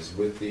God is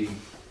with thee.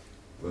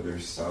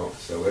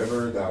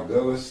 Whithersoever thou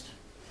goest,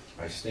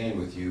 I stand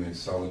with you in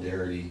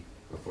solidarity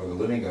before the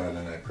living God,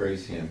 and I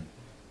praise him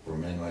for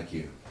men like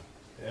you.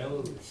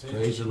 Hallelujah.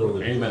 Praise the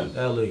Lord. Amen.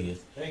 Hallelujah.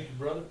 Thank you,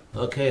 brother.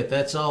 Okay, if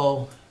that's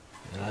all,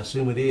 and I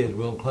assume it is,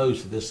 we're going to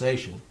close for this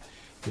session.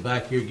 Be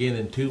back here again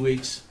in 2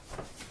 weeks.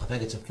 I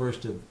think it's the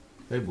 1st of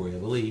February, I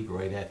believe,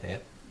 right at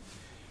that.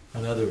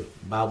 Another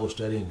Bible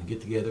study and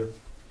get together.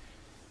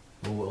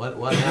 Well,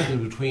 what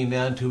happens between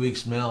now and 2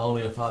 weeks from now,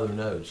 only our Father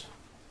knows.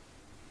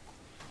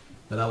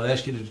 But I would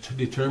ask you to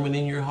determine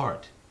in your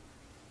heart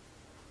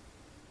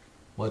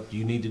what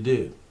you need to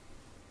do.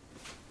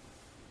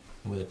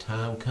 And when the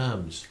time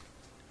comes,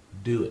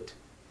 do it.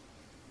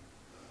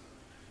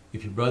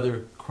 If your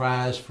brother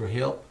cries for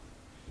help,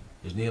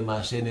 as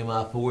Nehemiah said in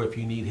Nehemiah 4, if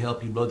you need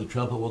help, you blow the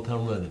trumpet, we'll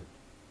come running.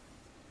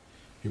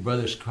 If your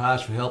brother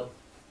cries for help,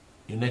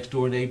 your next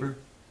door neighbor,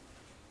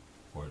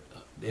 or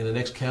in the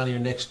next county or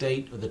next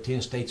state, or the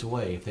 10 states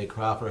away, if they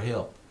cry for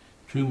help,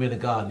 true men of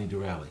God need to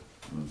rally.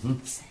 Mm-hmm.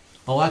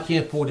 Oh, I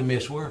can't afford to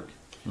miss work.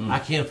 I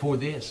can't afford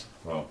this.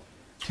 Well,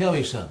 Tell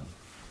me something.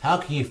 How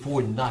can you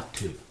afford not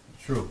to?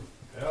 True.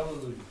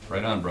 Hallelujah.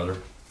 Right on, brother.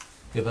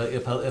 If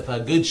a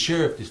good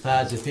sheriff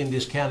decides to defend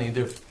this county in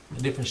a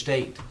different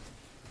state,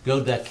 go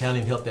to that county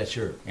and help that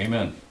sheriff.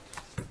 Amen.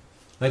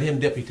 Let him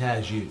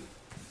deputize you.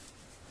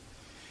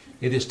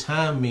 It is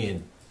time,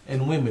 men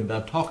and women,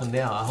 but I'm talking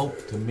now, I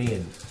hope, to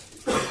men.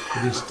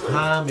 It is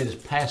time, it is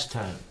past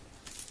time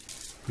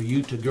for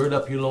you to gird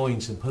up your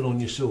loins and put on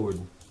your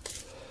sword.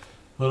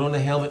 Put on the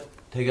helmet,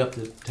 take up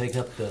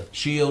the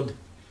shield,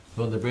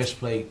 put on the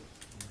breastplate,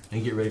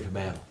 and get ready for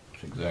battle.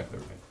 That's exactly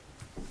right.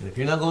 And if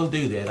you're not going to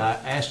do that, I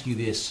ask you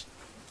this.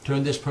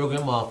 Turn this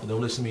program off and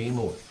don't listen to me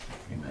anymore.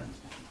 Amen.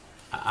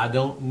 I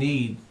don't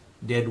need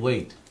dead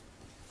weight.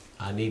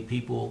 I need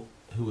people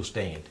who will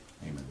stand.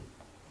 Amen.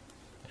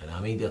 And I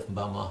mean that from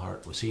the bottom of my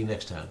heart. We'll see you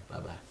next time.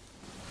 Bye-bye.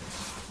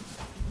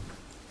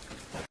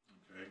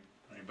 Okay,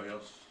 anybody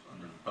else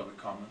under public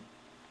comment?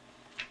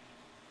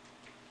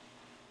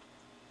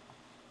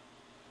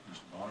 Mr.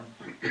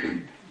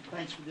 Bonner?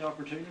 Thanks for the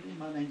opportunity.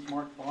 My name's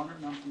Mark Bonner,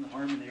 and I'm from the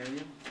Harmon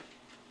area.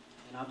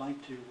 And I'd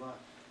like to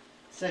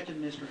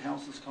second Mr.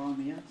 House's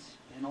comments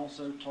and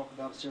also talk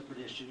about a separate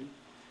issue.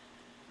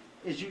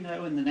 As you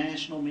know, in the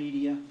national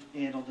media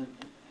and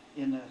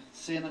in the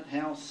Senate,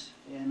 House,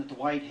 and at the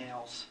White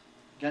House,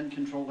 gun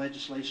control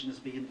legislation is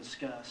being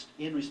discussed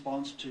in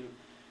response to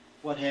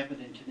what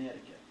happened in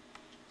Connecticut.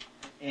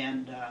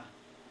 And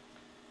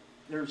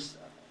there's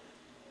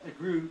a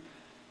group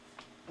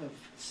of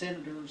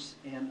senators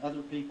and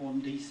other people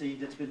in D.C.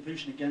 that's been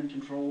pushing a gun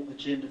control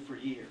agenda for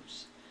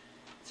years.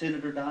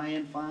 Senator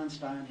Dianne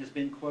Feinstein has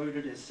been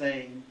quoted as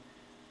saying,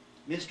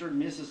 "Mr.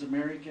 and Mrs.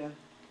 America,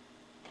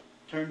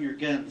 turn your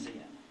guns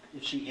in,"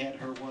 if she had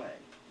her way.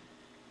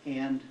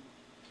 And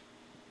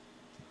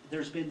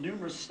there's been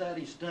numerous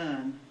studies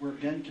done where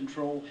gun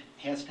control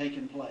has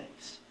taken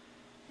place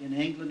in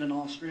England and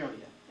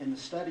Australia. And the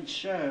studies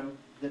show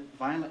that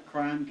violent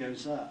crime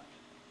goes up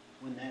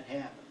when that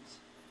happens.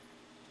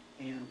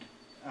 And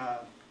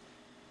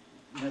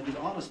the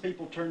honest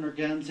people turn their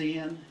guns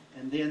in,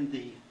 and then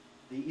the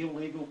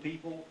illegal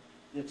people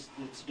that's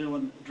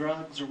doing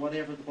drugs or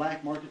whatever, the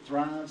black market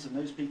thrives, and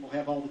those people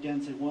have all the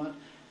guns they want,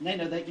 and they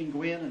know they can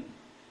go in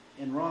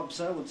and rob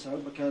so-and-so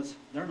because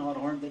they're not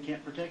armed, they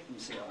can't protect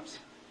themselves.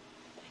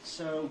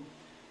 So,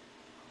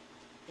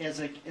 as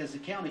a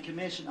county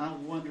commission, I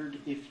wondered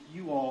if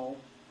you all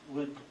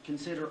would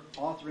consider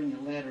authoring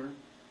a letter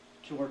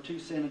to our two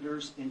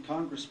senators and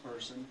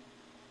congressperson,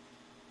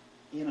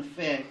 in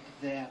effect,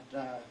 that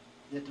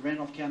the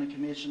Randolph County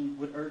Commission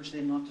would urge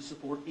them not to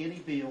support any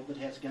bill that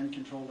has gun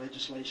control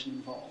legislation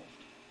involved.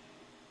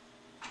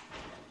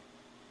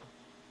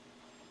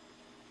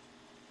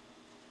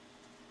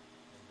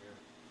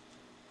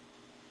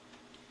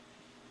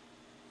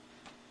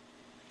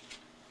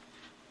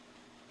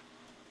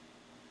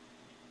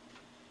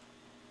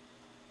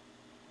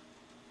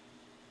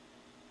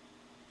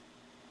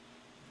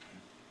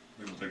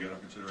 We will take that into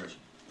consideration.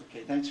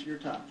 Okay, thanks for your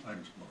time. Thank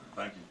you, Mr. Bonner.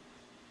 Thank you.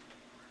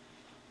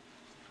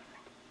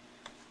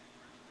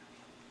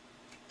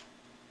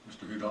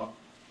 Mr. Hudock,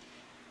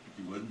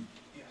 if you wouldn't.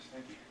 Yes,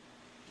 thank you.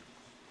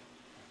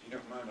 If you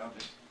don't mind, I'll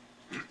just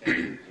stand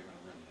here because I'm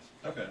going to run this.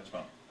 Okay, that's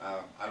fine.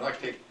 I'd like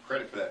to take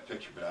credit for that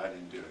picture, but I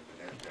didn't do it.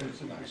 But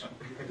that's a nice one.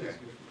 Okay.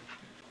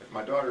 If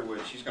my daughter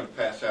would, she's going to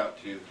pass out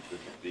to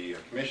the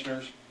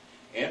commissioners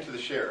and to the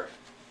sheriff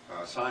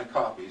signed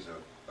copies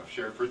of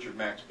Sheriff Richard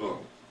Mack's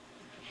book,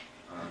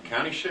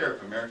 County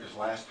Sheriff, America's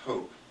Last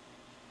Hope.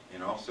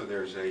 And also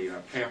there's a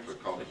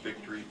pamphlet called A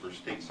Victory for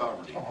State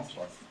Sovereignty. Oh, I'm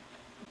sorry.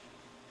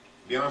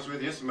 To be honest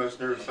with you, this is the most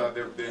nervous I've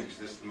ever been because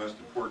this is the most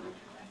important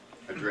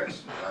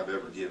address that I've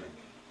ever given.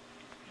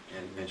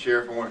 And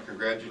Sheriff, I want to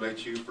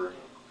congratulate you for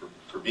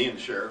being the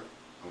sheriff.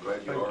 I'm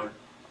glad you are.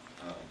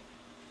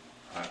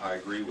 I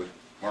agree with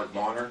Mark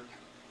Bonner.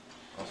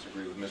 I also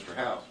agree with Mr.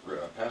 House,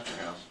 Pastor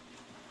House.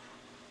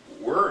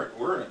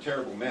 We're in a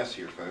terrible mess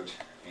here, folks,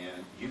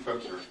 and you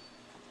folks are.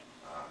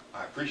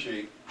 I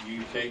appreciate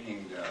you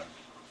taking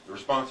the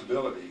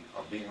responsibility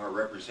of being our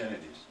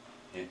representatives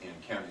in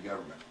county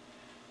government,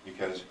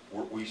 because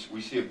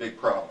we see a big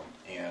problem.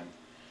 And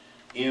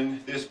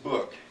in this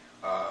book,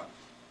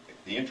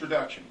 the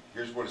introduction,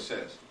 here's what it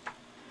says.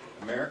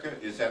 America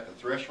is at the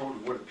threshold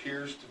of what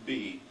appears to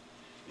be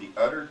the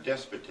utter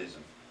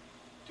despotism.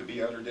 To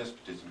be utter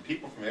despotism.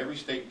 People from every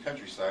state and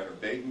countryside are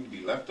begging to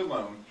be left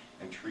alone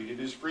and treated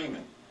as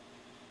freemen.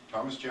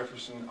 Thomas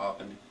Jefferson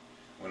opened,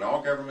 when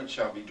all government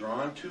shall be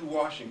drawn to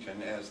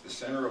Washington as the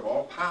center of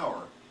all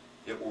power,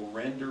 it will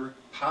render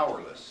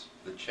powerless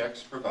the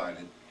checks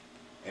provided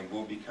and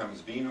will become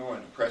as venal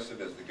and oppressive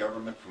as the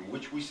government from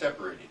which we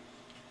separated.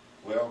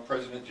 Well,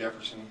 President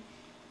Jefferson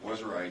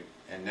was right,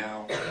 and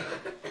now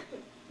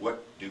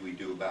what do we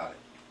do about it?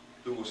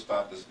 Who will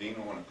stop this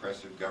venal and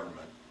oppressive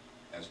government,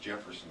 as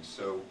Jefferson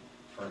so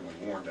firmly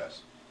warned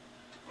us?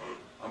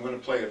 I'm going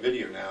to play a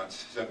video now. It's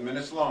 7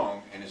 minutes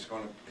long, and it's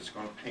going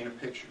to paint a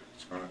picture.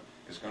 It's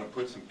going to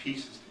put some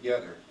pieces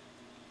together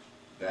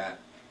that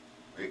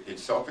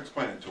it's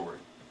self-explanatory.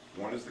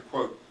 One is the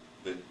quote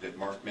that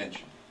Mark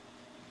mentioned.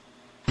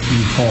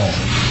 Paul,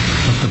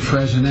 the the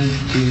President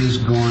is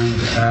going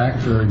to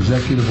act, or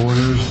executive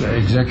orders,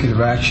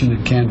 executive action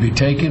that can be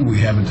taken. We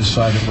haven't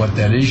decided what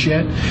that is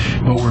yet,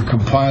 but we're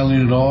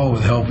compiling it all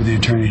with the help of the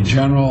Attorney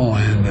General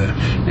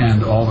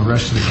and all the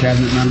rest of the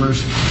cabinet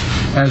members,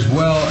 as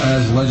well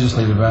as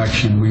legislative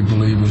action we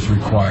believe is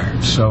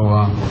required. So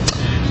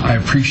I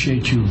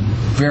appreciate you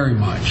very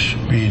much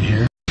being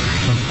here.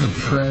 The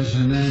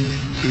President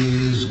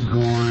is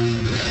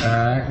going to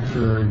act,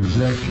 or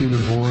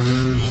executive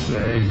orders,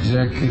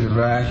 executive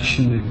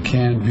action that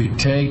can be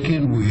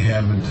taken. We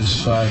haven't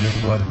decided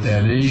what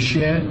that is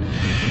yet,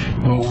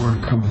 but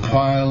we're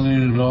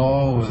compiling it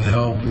all with the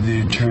help of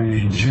the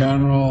Attorney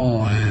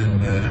General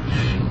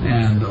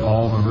and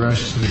all the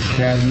rest of the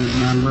cabinet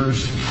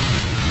members,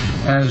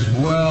 as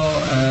well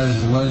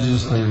as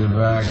legislative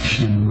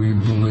action we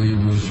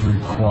believe is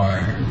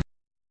required.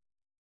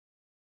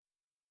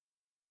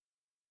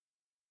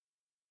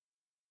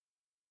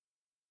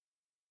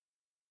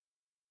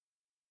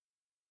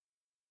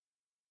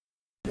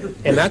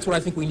 And that's what I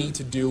think we need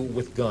to do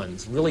with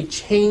guns, really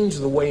change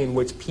the way in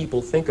which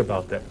people think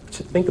about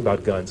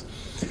guns.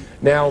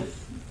 Now,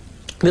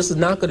 this is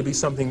not going to be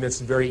something that's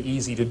very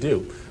easy to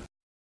do.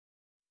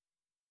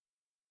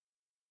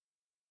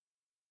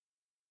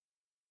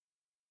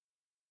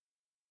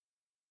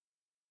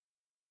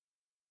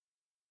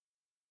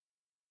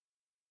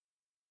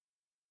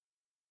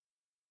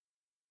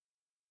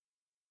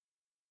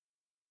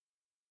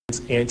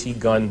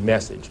 Anti-gun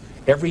message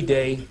every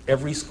day,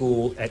 every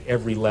school, at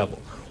every level.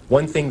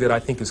 One thing that I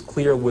think is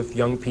clear with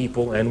young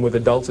people and with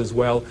adults as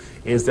well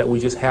is that we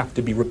just have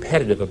to be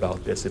repetitive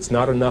about this. It's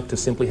not enough to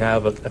simply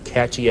have a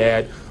catchy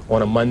ad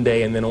on a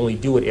Monday and then only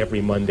do it every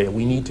Monday.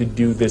 We need to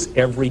do this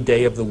every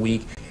day of the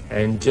week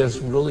and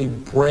just really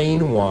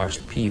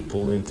brainwash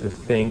people into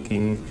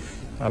thinking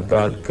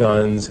about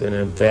guns in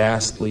a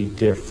vastly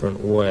different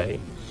way.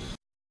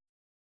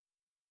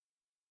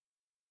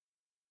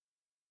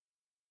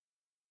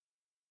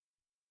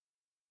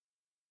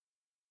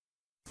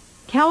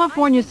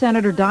 California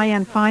Senator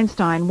Dianne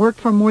Feinstein worked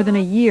for more than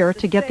a year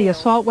to get the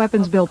assault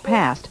weapons bill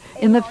passed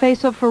in the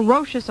face of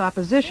ferocious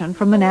opposition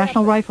from the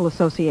National Rifle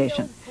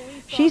Association.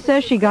 She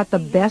says she got the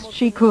best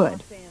she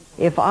could.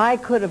 If I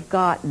could have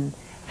gotten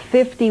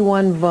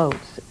 51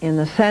 votes in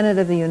the Senate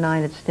of the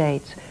United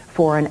States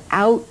for an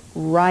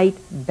outright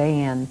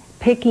ban,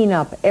 picking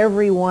up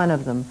every one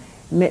of them,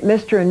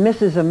 Mr. and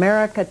Mrs.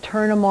 America,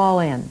 turn them all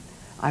in,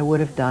 I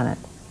would have done it.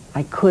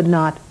 I could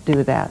not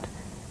do that.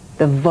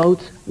 The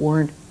votes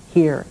weren't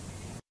here.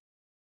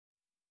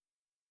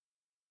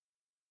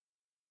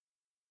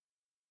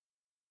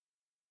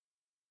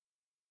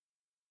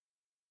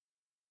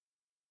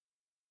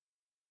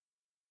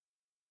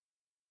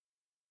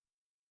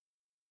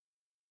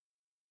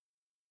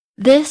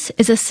 This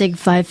is a SIG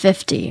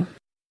 550.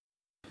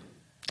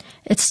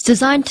 It's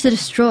designed to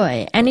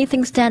destroy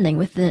anything standing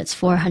within its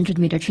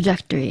 400-meter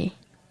trajectory.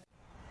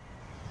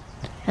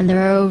 And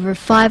there are over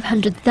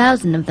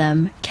 500,000 of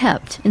them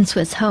kept in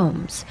Swiss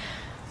homes.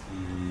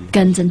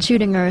 Guns and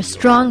shooting are a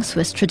strong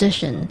Swiss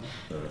tradition.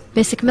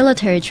 Basic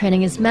military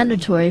training is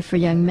mandatory for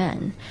young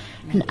men,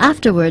 and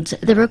afterwards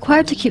they're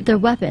required to keep their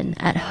weapon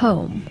at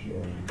home.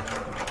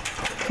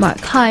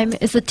 Mark Heim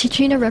is the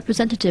Ticino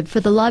representative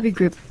for the lobby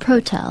group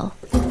Protel.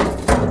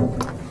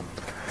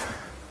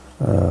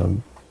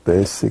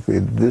 Basically,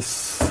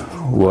 this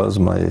was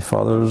my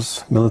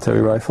father's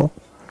military rifle,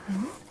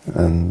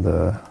 and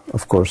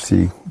of course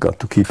he got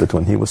to keep it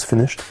when he was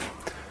finished.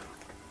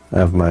 I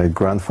have my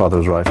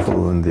grandfather's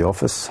rifle in the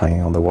office,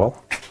 hanging on the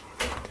wall.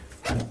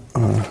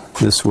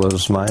 This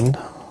was mine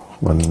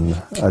when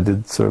I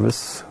did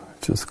service,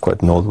 which is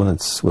quite an old one.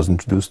 It was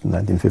introduced in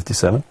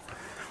 1957.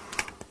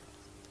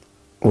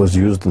 Was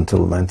used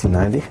until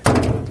 1990.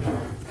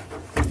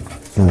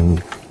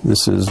 And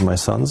this is my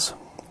son's.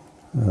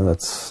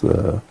 That's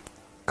the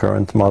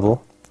current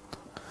model.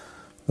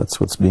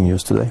 That's what's being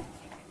used today.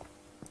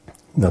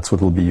 That's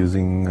what we'll be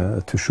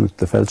using to shoot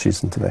the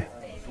Feldschießen today.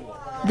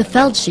 The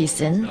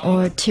Feldschießen,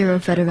 or Tiro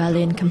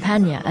Federale in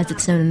Campania as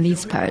it's known in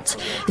these parts,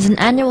 is an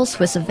annual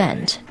Swiss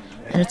event,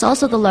 and it's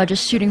also the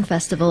largest shooting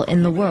festival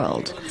in the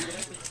world.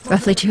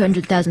 Roughly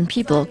 200,000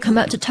 people come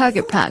out to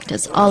target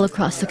practice all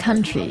across the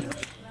country.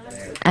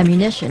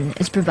 Ammunition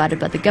is provided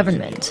by the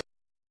government.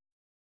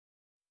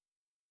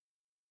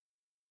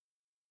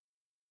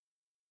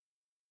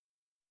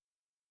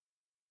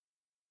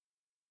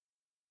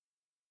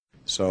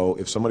 So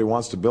if somebody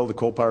wants to build a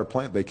coal-powered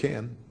plant, they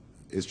can.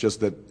 It's just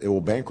that it will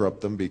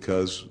bankrupt them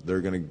because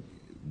they're going to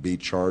be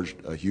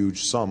charged a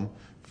huge sum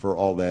for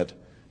all that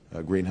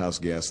greenhouse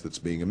gas that's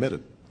being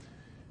emitted.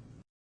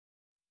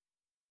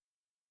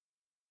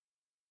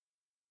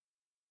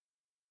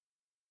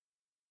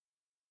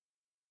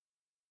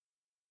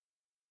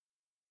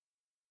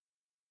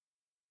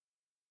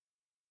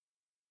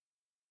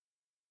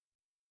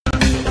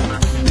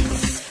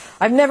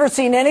 I've never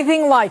seen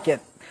anything like it.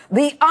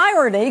 The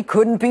irony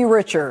couldn't be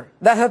richer.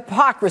 The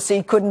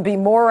hypocrisy couldn't be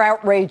more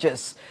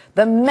outrageous.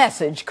 The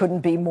message couldn't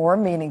be more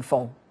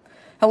meaningful.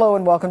 Hello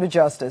and welcome to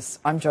Justice.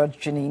 I'm Judge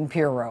Janine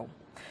Pirro.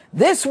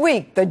 This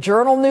week, the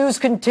Journal News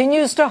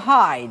continues to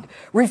hide,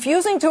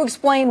 refusing to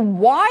explain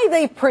why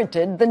they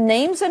printed the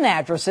names and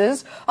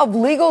addresses of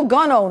legal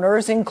gun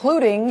owners,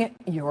 including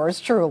yours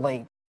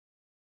truly.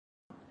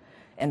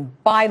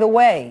 And by the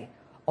way,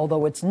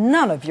 although it's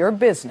none of your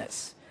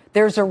business,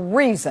 there's a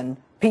reason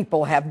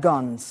people have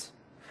guns.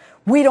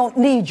 We don't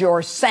need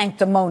your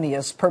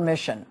sanctimonious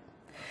permission.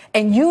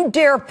 And you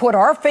dare put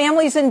our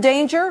families in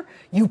danger?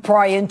 You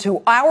pry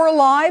into our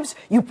lives?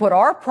 You put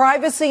our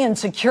privacy and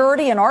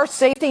security and our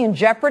safety in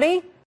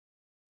jeopardy?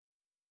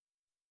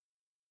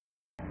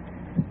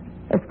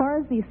 As far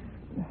as these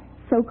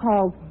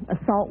so-called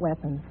assault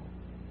weapons,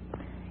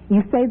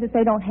 you say that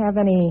they don't have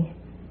any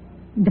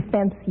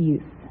defense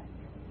use.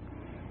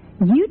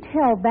 You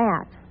tell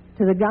that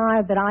to the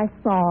guy that I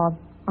saw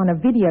on a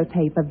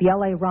videotape of the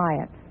LA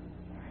riots,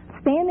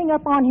 standing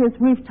up on his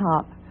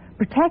rooftop,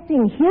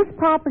 protecting his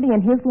property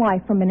and his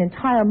life from an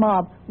entire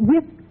mob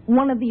with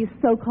one of these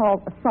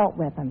so-called assault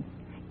weapons.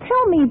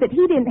 Tell me that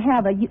he didn't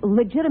have a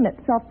legitimate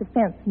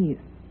self-defense use.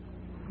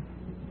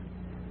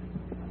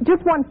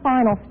 Just one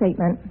final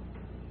statement.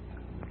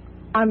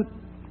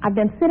 I've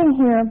been sitting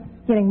here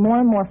getting more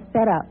and more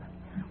fed up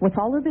with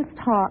all of this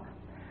talk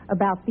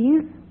about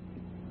these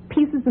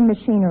pieces of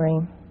machinery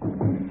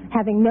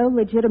having no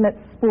legitimate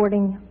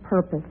sporting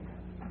purpose,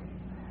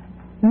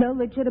 no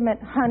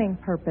legitimate hunting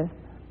purpose.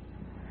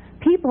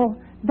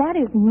 People, that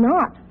is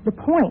not the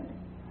point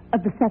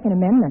of the Second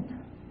Amendment.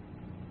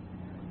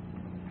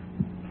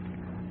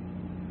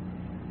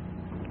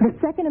 The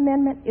Second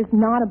Amendment is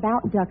not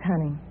about duck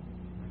hunting.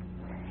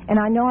 And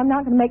I know I'm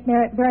not going to make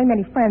very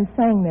many friends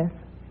saying this,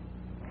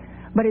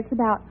 but it's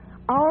about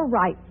our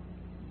right,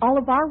 all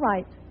of our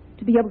rights,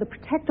 to be able to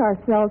protect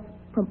ourselves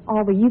from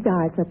all of you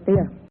guys up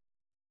there.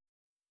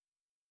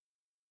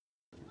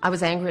 I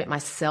was angry at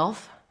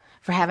myself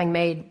for having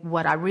made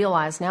what I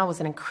realize now was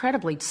an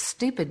incredibly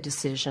stupid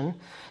decision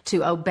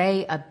to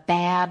obey a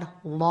bad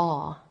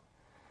law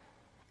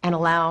and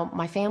allow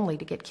my family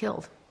to get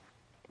killed.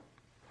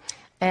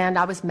 And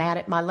I was mad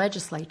at my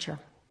legislature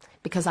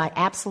because I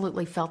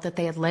absolutely felt that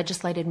they had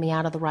legislated me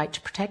out of the right to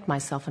protect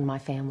myself and my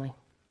family.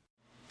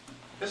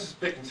 This is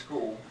Pickens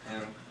School,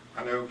 and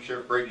I know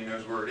Sheriff Brady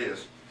knows where it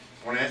is.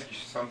 I want to ask you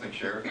something,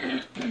 Sheriff.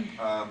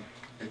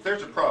 If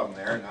there's a problem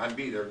there, and I'd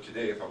be there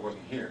today if I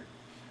wasn't here,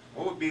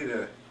 what would be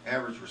the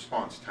average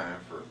response time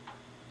for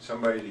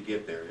somebody to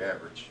get there,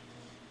 average?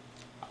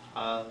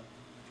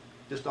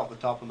 Just off the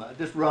top of my,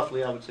 just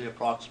roughly, I would say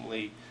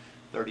approximately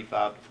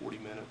 35 to 40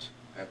 minutes.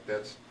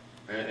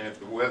 And if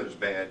the weather's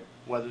bad?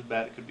 Weather's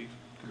bad, it could be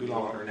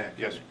longer than that.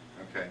 Yes, sir.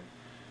 Okay.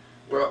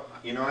 Well,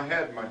 you know, I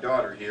had my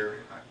daughter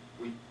here.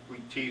 We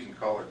tease and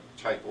call her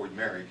Typhoid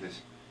Mary because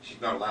she's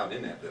not allowed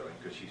in that building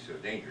because she's so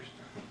dangerous.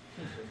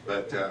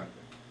 But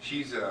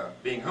she's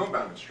being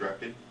homebound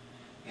instructed,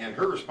 and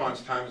her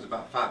response time is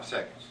about 5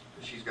 seconds.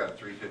 She's got a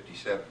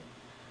 .357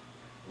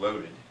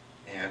 loaded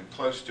and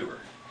close to her.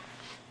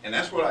 And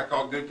that's what I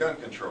call good gun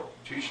control.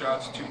 2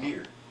 shots, 2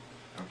 deer.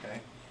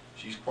 Okay?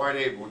 She's quite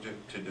able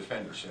to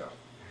defend herself.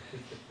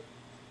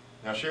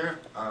 Now, Sheriff,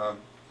 I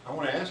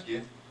want to ask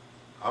you,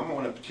 I'm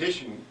going to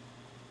petition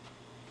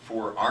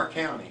for our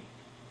county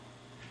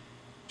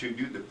to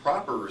do the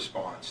proper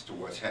response to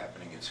what's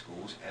happening in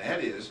schools, and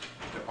that is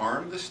to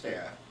arm the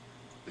staff,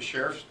 the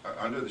sheriff's,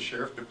 under the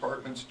sheriff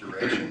department's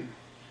direction,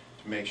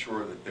 to make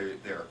sure that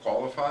they are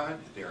qualified,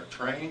 that they are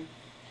trained,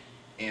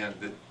 and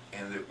that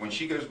when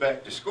she goes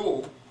back to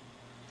school,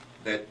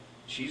 that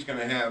she's going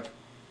to have,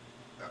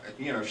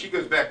 you know, if she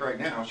goes back right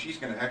now, she's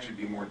going to actually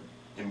be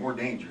in more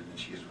danger than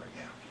she is right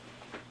now.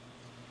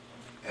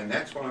 And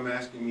that's what I'm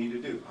asking you to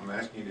do. I'm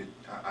asking you to,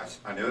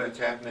 I know that's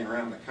happening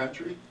around the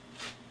country.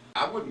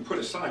 I wouldn't put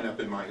a sign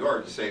up in my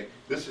yard to say,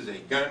 this is a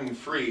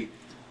gun-free,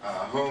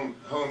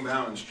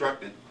 homebound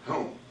instructed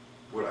home,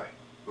 would I?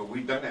 But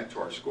we've done that to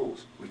our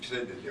schools. We've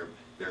said that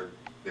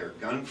they're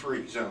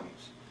gun-free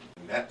zones,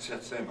 and that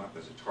sets them up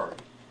as a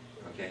target.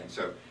 Okay, and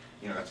so,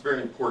 you know, that's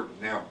very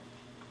important. Now,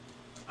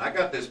 I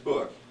got this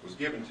book, it was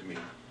given to me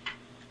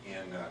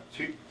in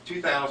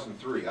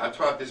 2003. I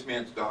taught this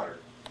man's daughter.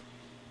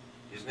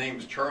 His name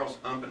is Charles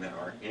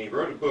Umpenauer, and he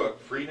wrote a book,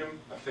 Freedom,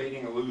 A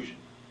Fading Illusion.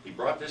 He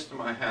brought this to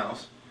my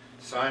house,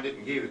 signed it,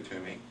 and gave it to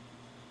me.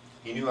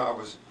 He knew I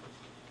was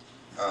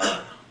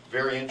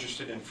very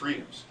interested in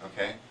freedoms,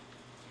 okay?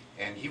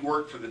 And he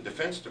worked for the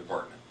Defense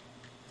Department.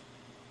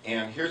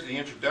 And here's the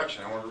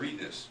introduction. I want to read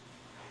this.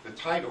 The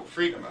title,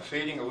 Freedom, A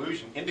Fading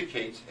Illusion,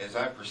 indicates, as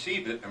I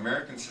perceive it,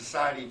 American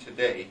society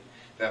today,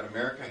 that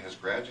America has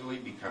gradually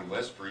become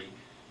less free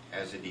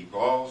as it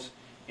evolves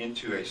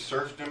into a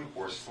serfdom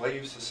or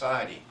slave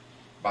society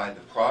by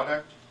the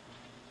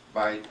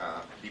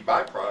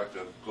byproduct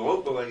of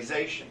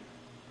globalization.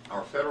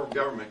 Our federal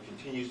government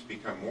continues to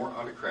become more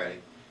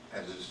autocratic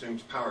as it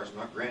assumes powers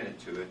not granted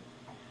to it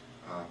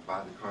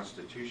by the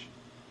Constitution.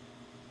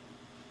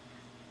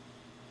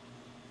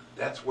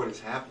 That's what is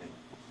happening.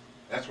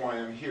 That's why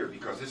I'm here,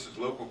 because this is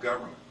local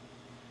government.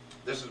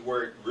 This is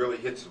where it really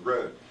hits the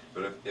road.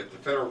 But if the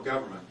federal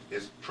government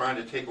is trying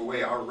to take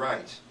away our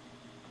rights,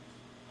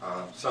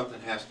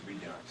 something has to be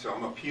done. So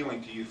I'm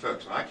appealing to you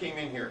folks. And I came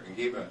in here and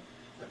gave a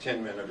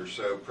 10-minute or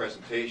so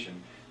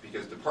presentation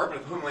because the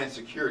Department of Homeland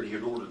Security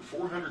had ordered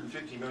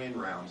 450 million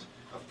rounds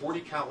of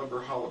 40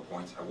 caliber hollow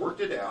points. I worked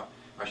it out.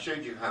 I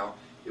showed you how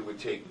it would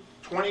take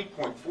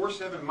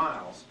 20.47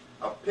 miles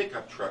of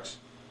pickup trucks,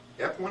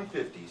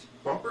 F-150s,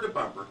 bumper to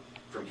bumper,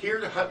 from here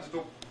to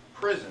Hudsonville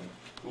Prison,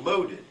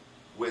 loaded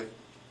with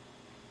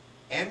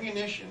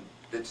ammunition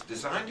that's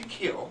designed to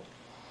kill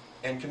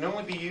and can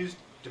only be used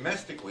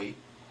domestically.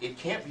 It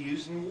can't be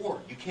used in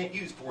war. You can't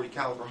use 40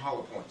 caliber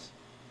hollow points.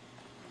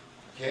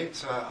 Okay,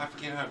 it's, I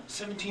forget how,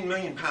 17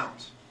 million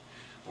pounds.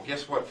 Well,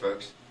 guess what,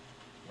 folks?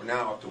 We're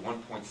now up to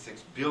 1.6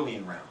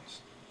 billion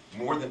rounds.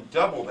 More than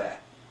double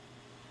that.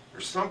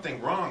 There's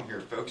something wrong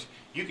here, folks.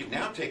 You can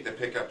now take the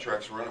pickup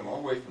trucks, run them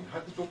all the way from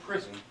Hudsonville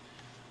Prison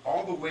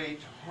all the way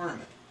to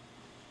Harmon,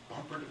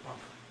 bumper to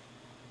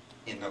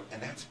bumper.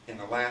 And that's in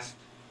the last,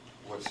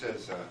 what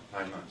says,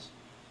 9 months.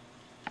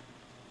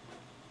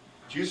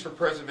 It's used for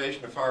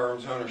preservation of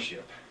firearms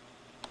ownership.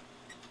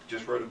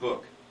 Just wrote a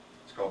book.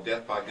 It's called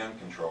Death by Gun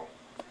Control.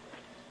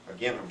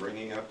 Again, I'm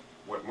bringing up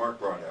what Mark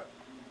brought up.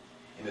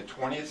 In the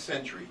 20th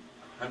century,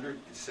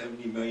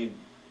 170 million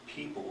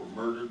people were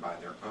murdered by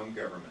their own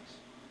governments.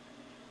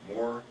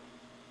 More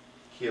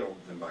killed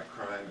than by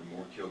crime and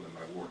more killed than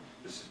by war.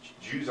 This is,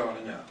 Jews ought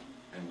to know,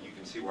 and you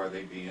can see why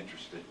they'd be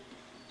interested.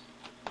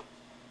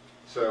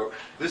 So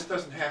this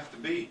doesn't have to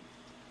be,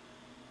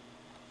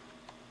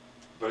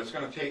 but it's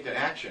going to take an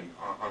action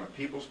on the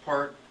people's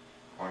part,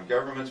 on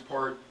government's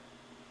part,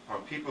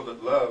 on people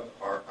that love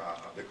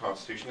the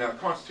Constitution. Now, the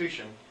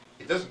Constitution,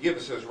 it doesn't give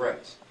us those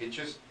rights. It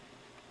just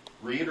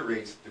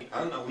reiterates the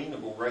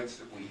unalienable rights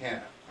that we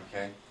have,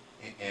 okay?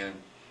 And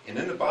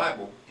in the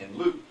Bible, in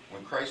Luke,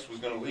 when Christ was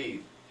going to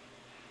leave,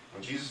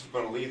 when Jesus was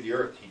going to leave the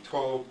earth, he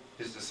told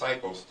his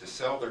disciples to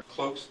sell their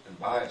cloaks and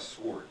buy a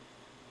sword.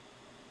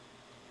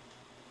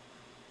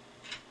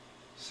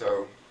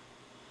 So,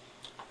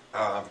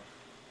 I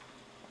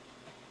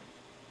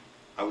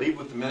leave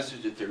with the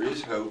message that there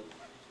is hope.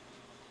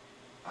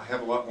 I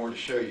have a lot more to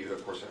show you.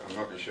 Of course, I'm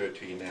not going to show it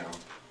to you now.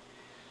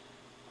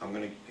 I'm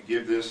going to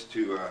give this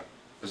to,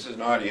 this is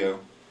an audio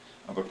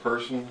of a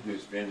person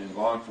who's been in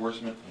law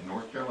enforcement in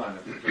North Carolina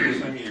for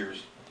 30-some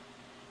years.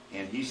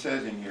 And he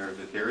says in here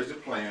that there is a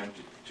plan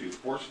to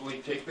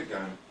forcefully take the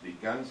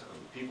guns of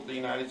the people of the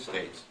United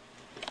States.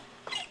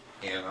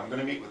 And I'm going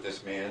to meet with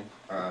this man.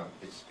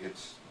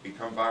 It's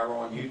become viral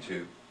on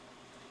YouTube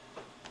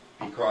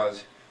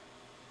because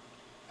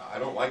I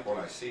don't like what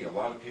I see. A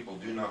lot of people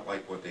do not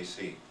like what they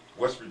see.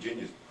 West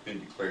Virginia's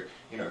been declared,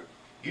 you know,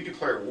 you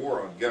declare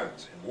war on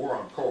guns and war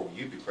on coal,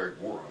 you declared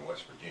war on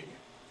West Virginia.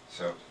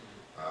 So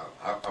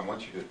I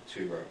want you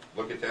to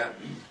look at that.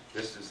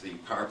 This is the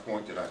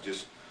PowerPoint that I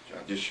just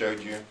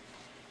showed you.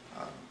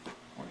 I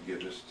want to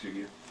give this to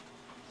you.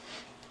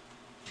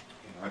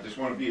 I just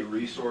want to be a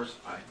resource.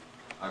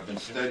 I've been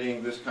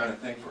studying this kind of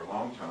thing for a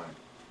long time,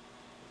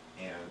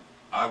 and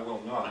I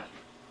will not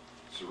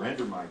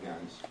surrender my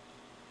guns.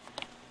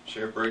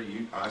 Sheriff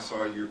Brady, I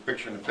saw your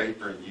picture in the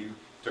paper, and you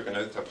took an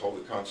oath to uphold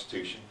the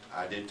Constitution.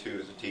 I did too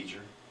as a teacher.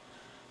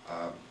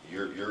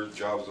 Your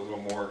job is a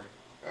little more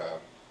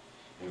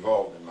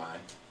involved than mine,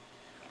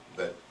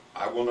 but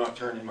I will not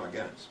turn in my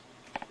guns.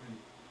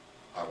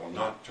 I will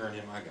not turn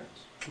in my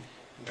guns.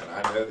 And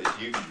I know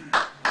that you...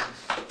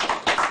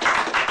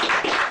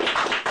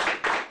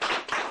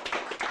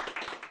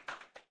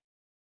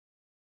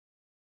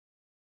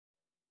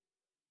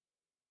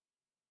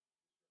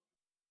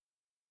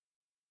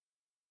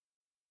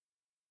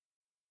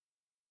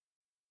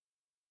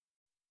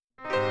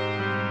 you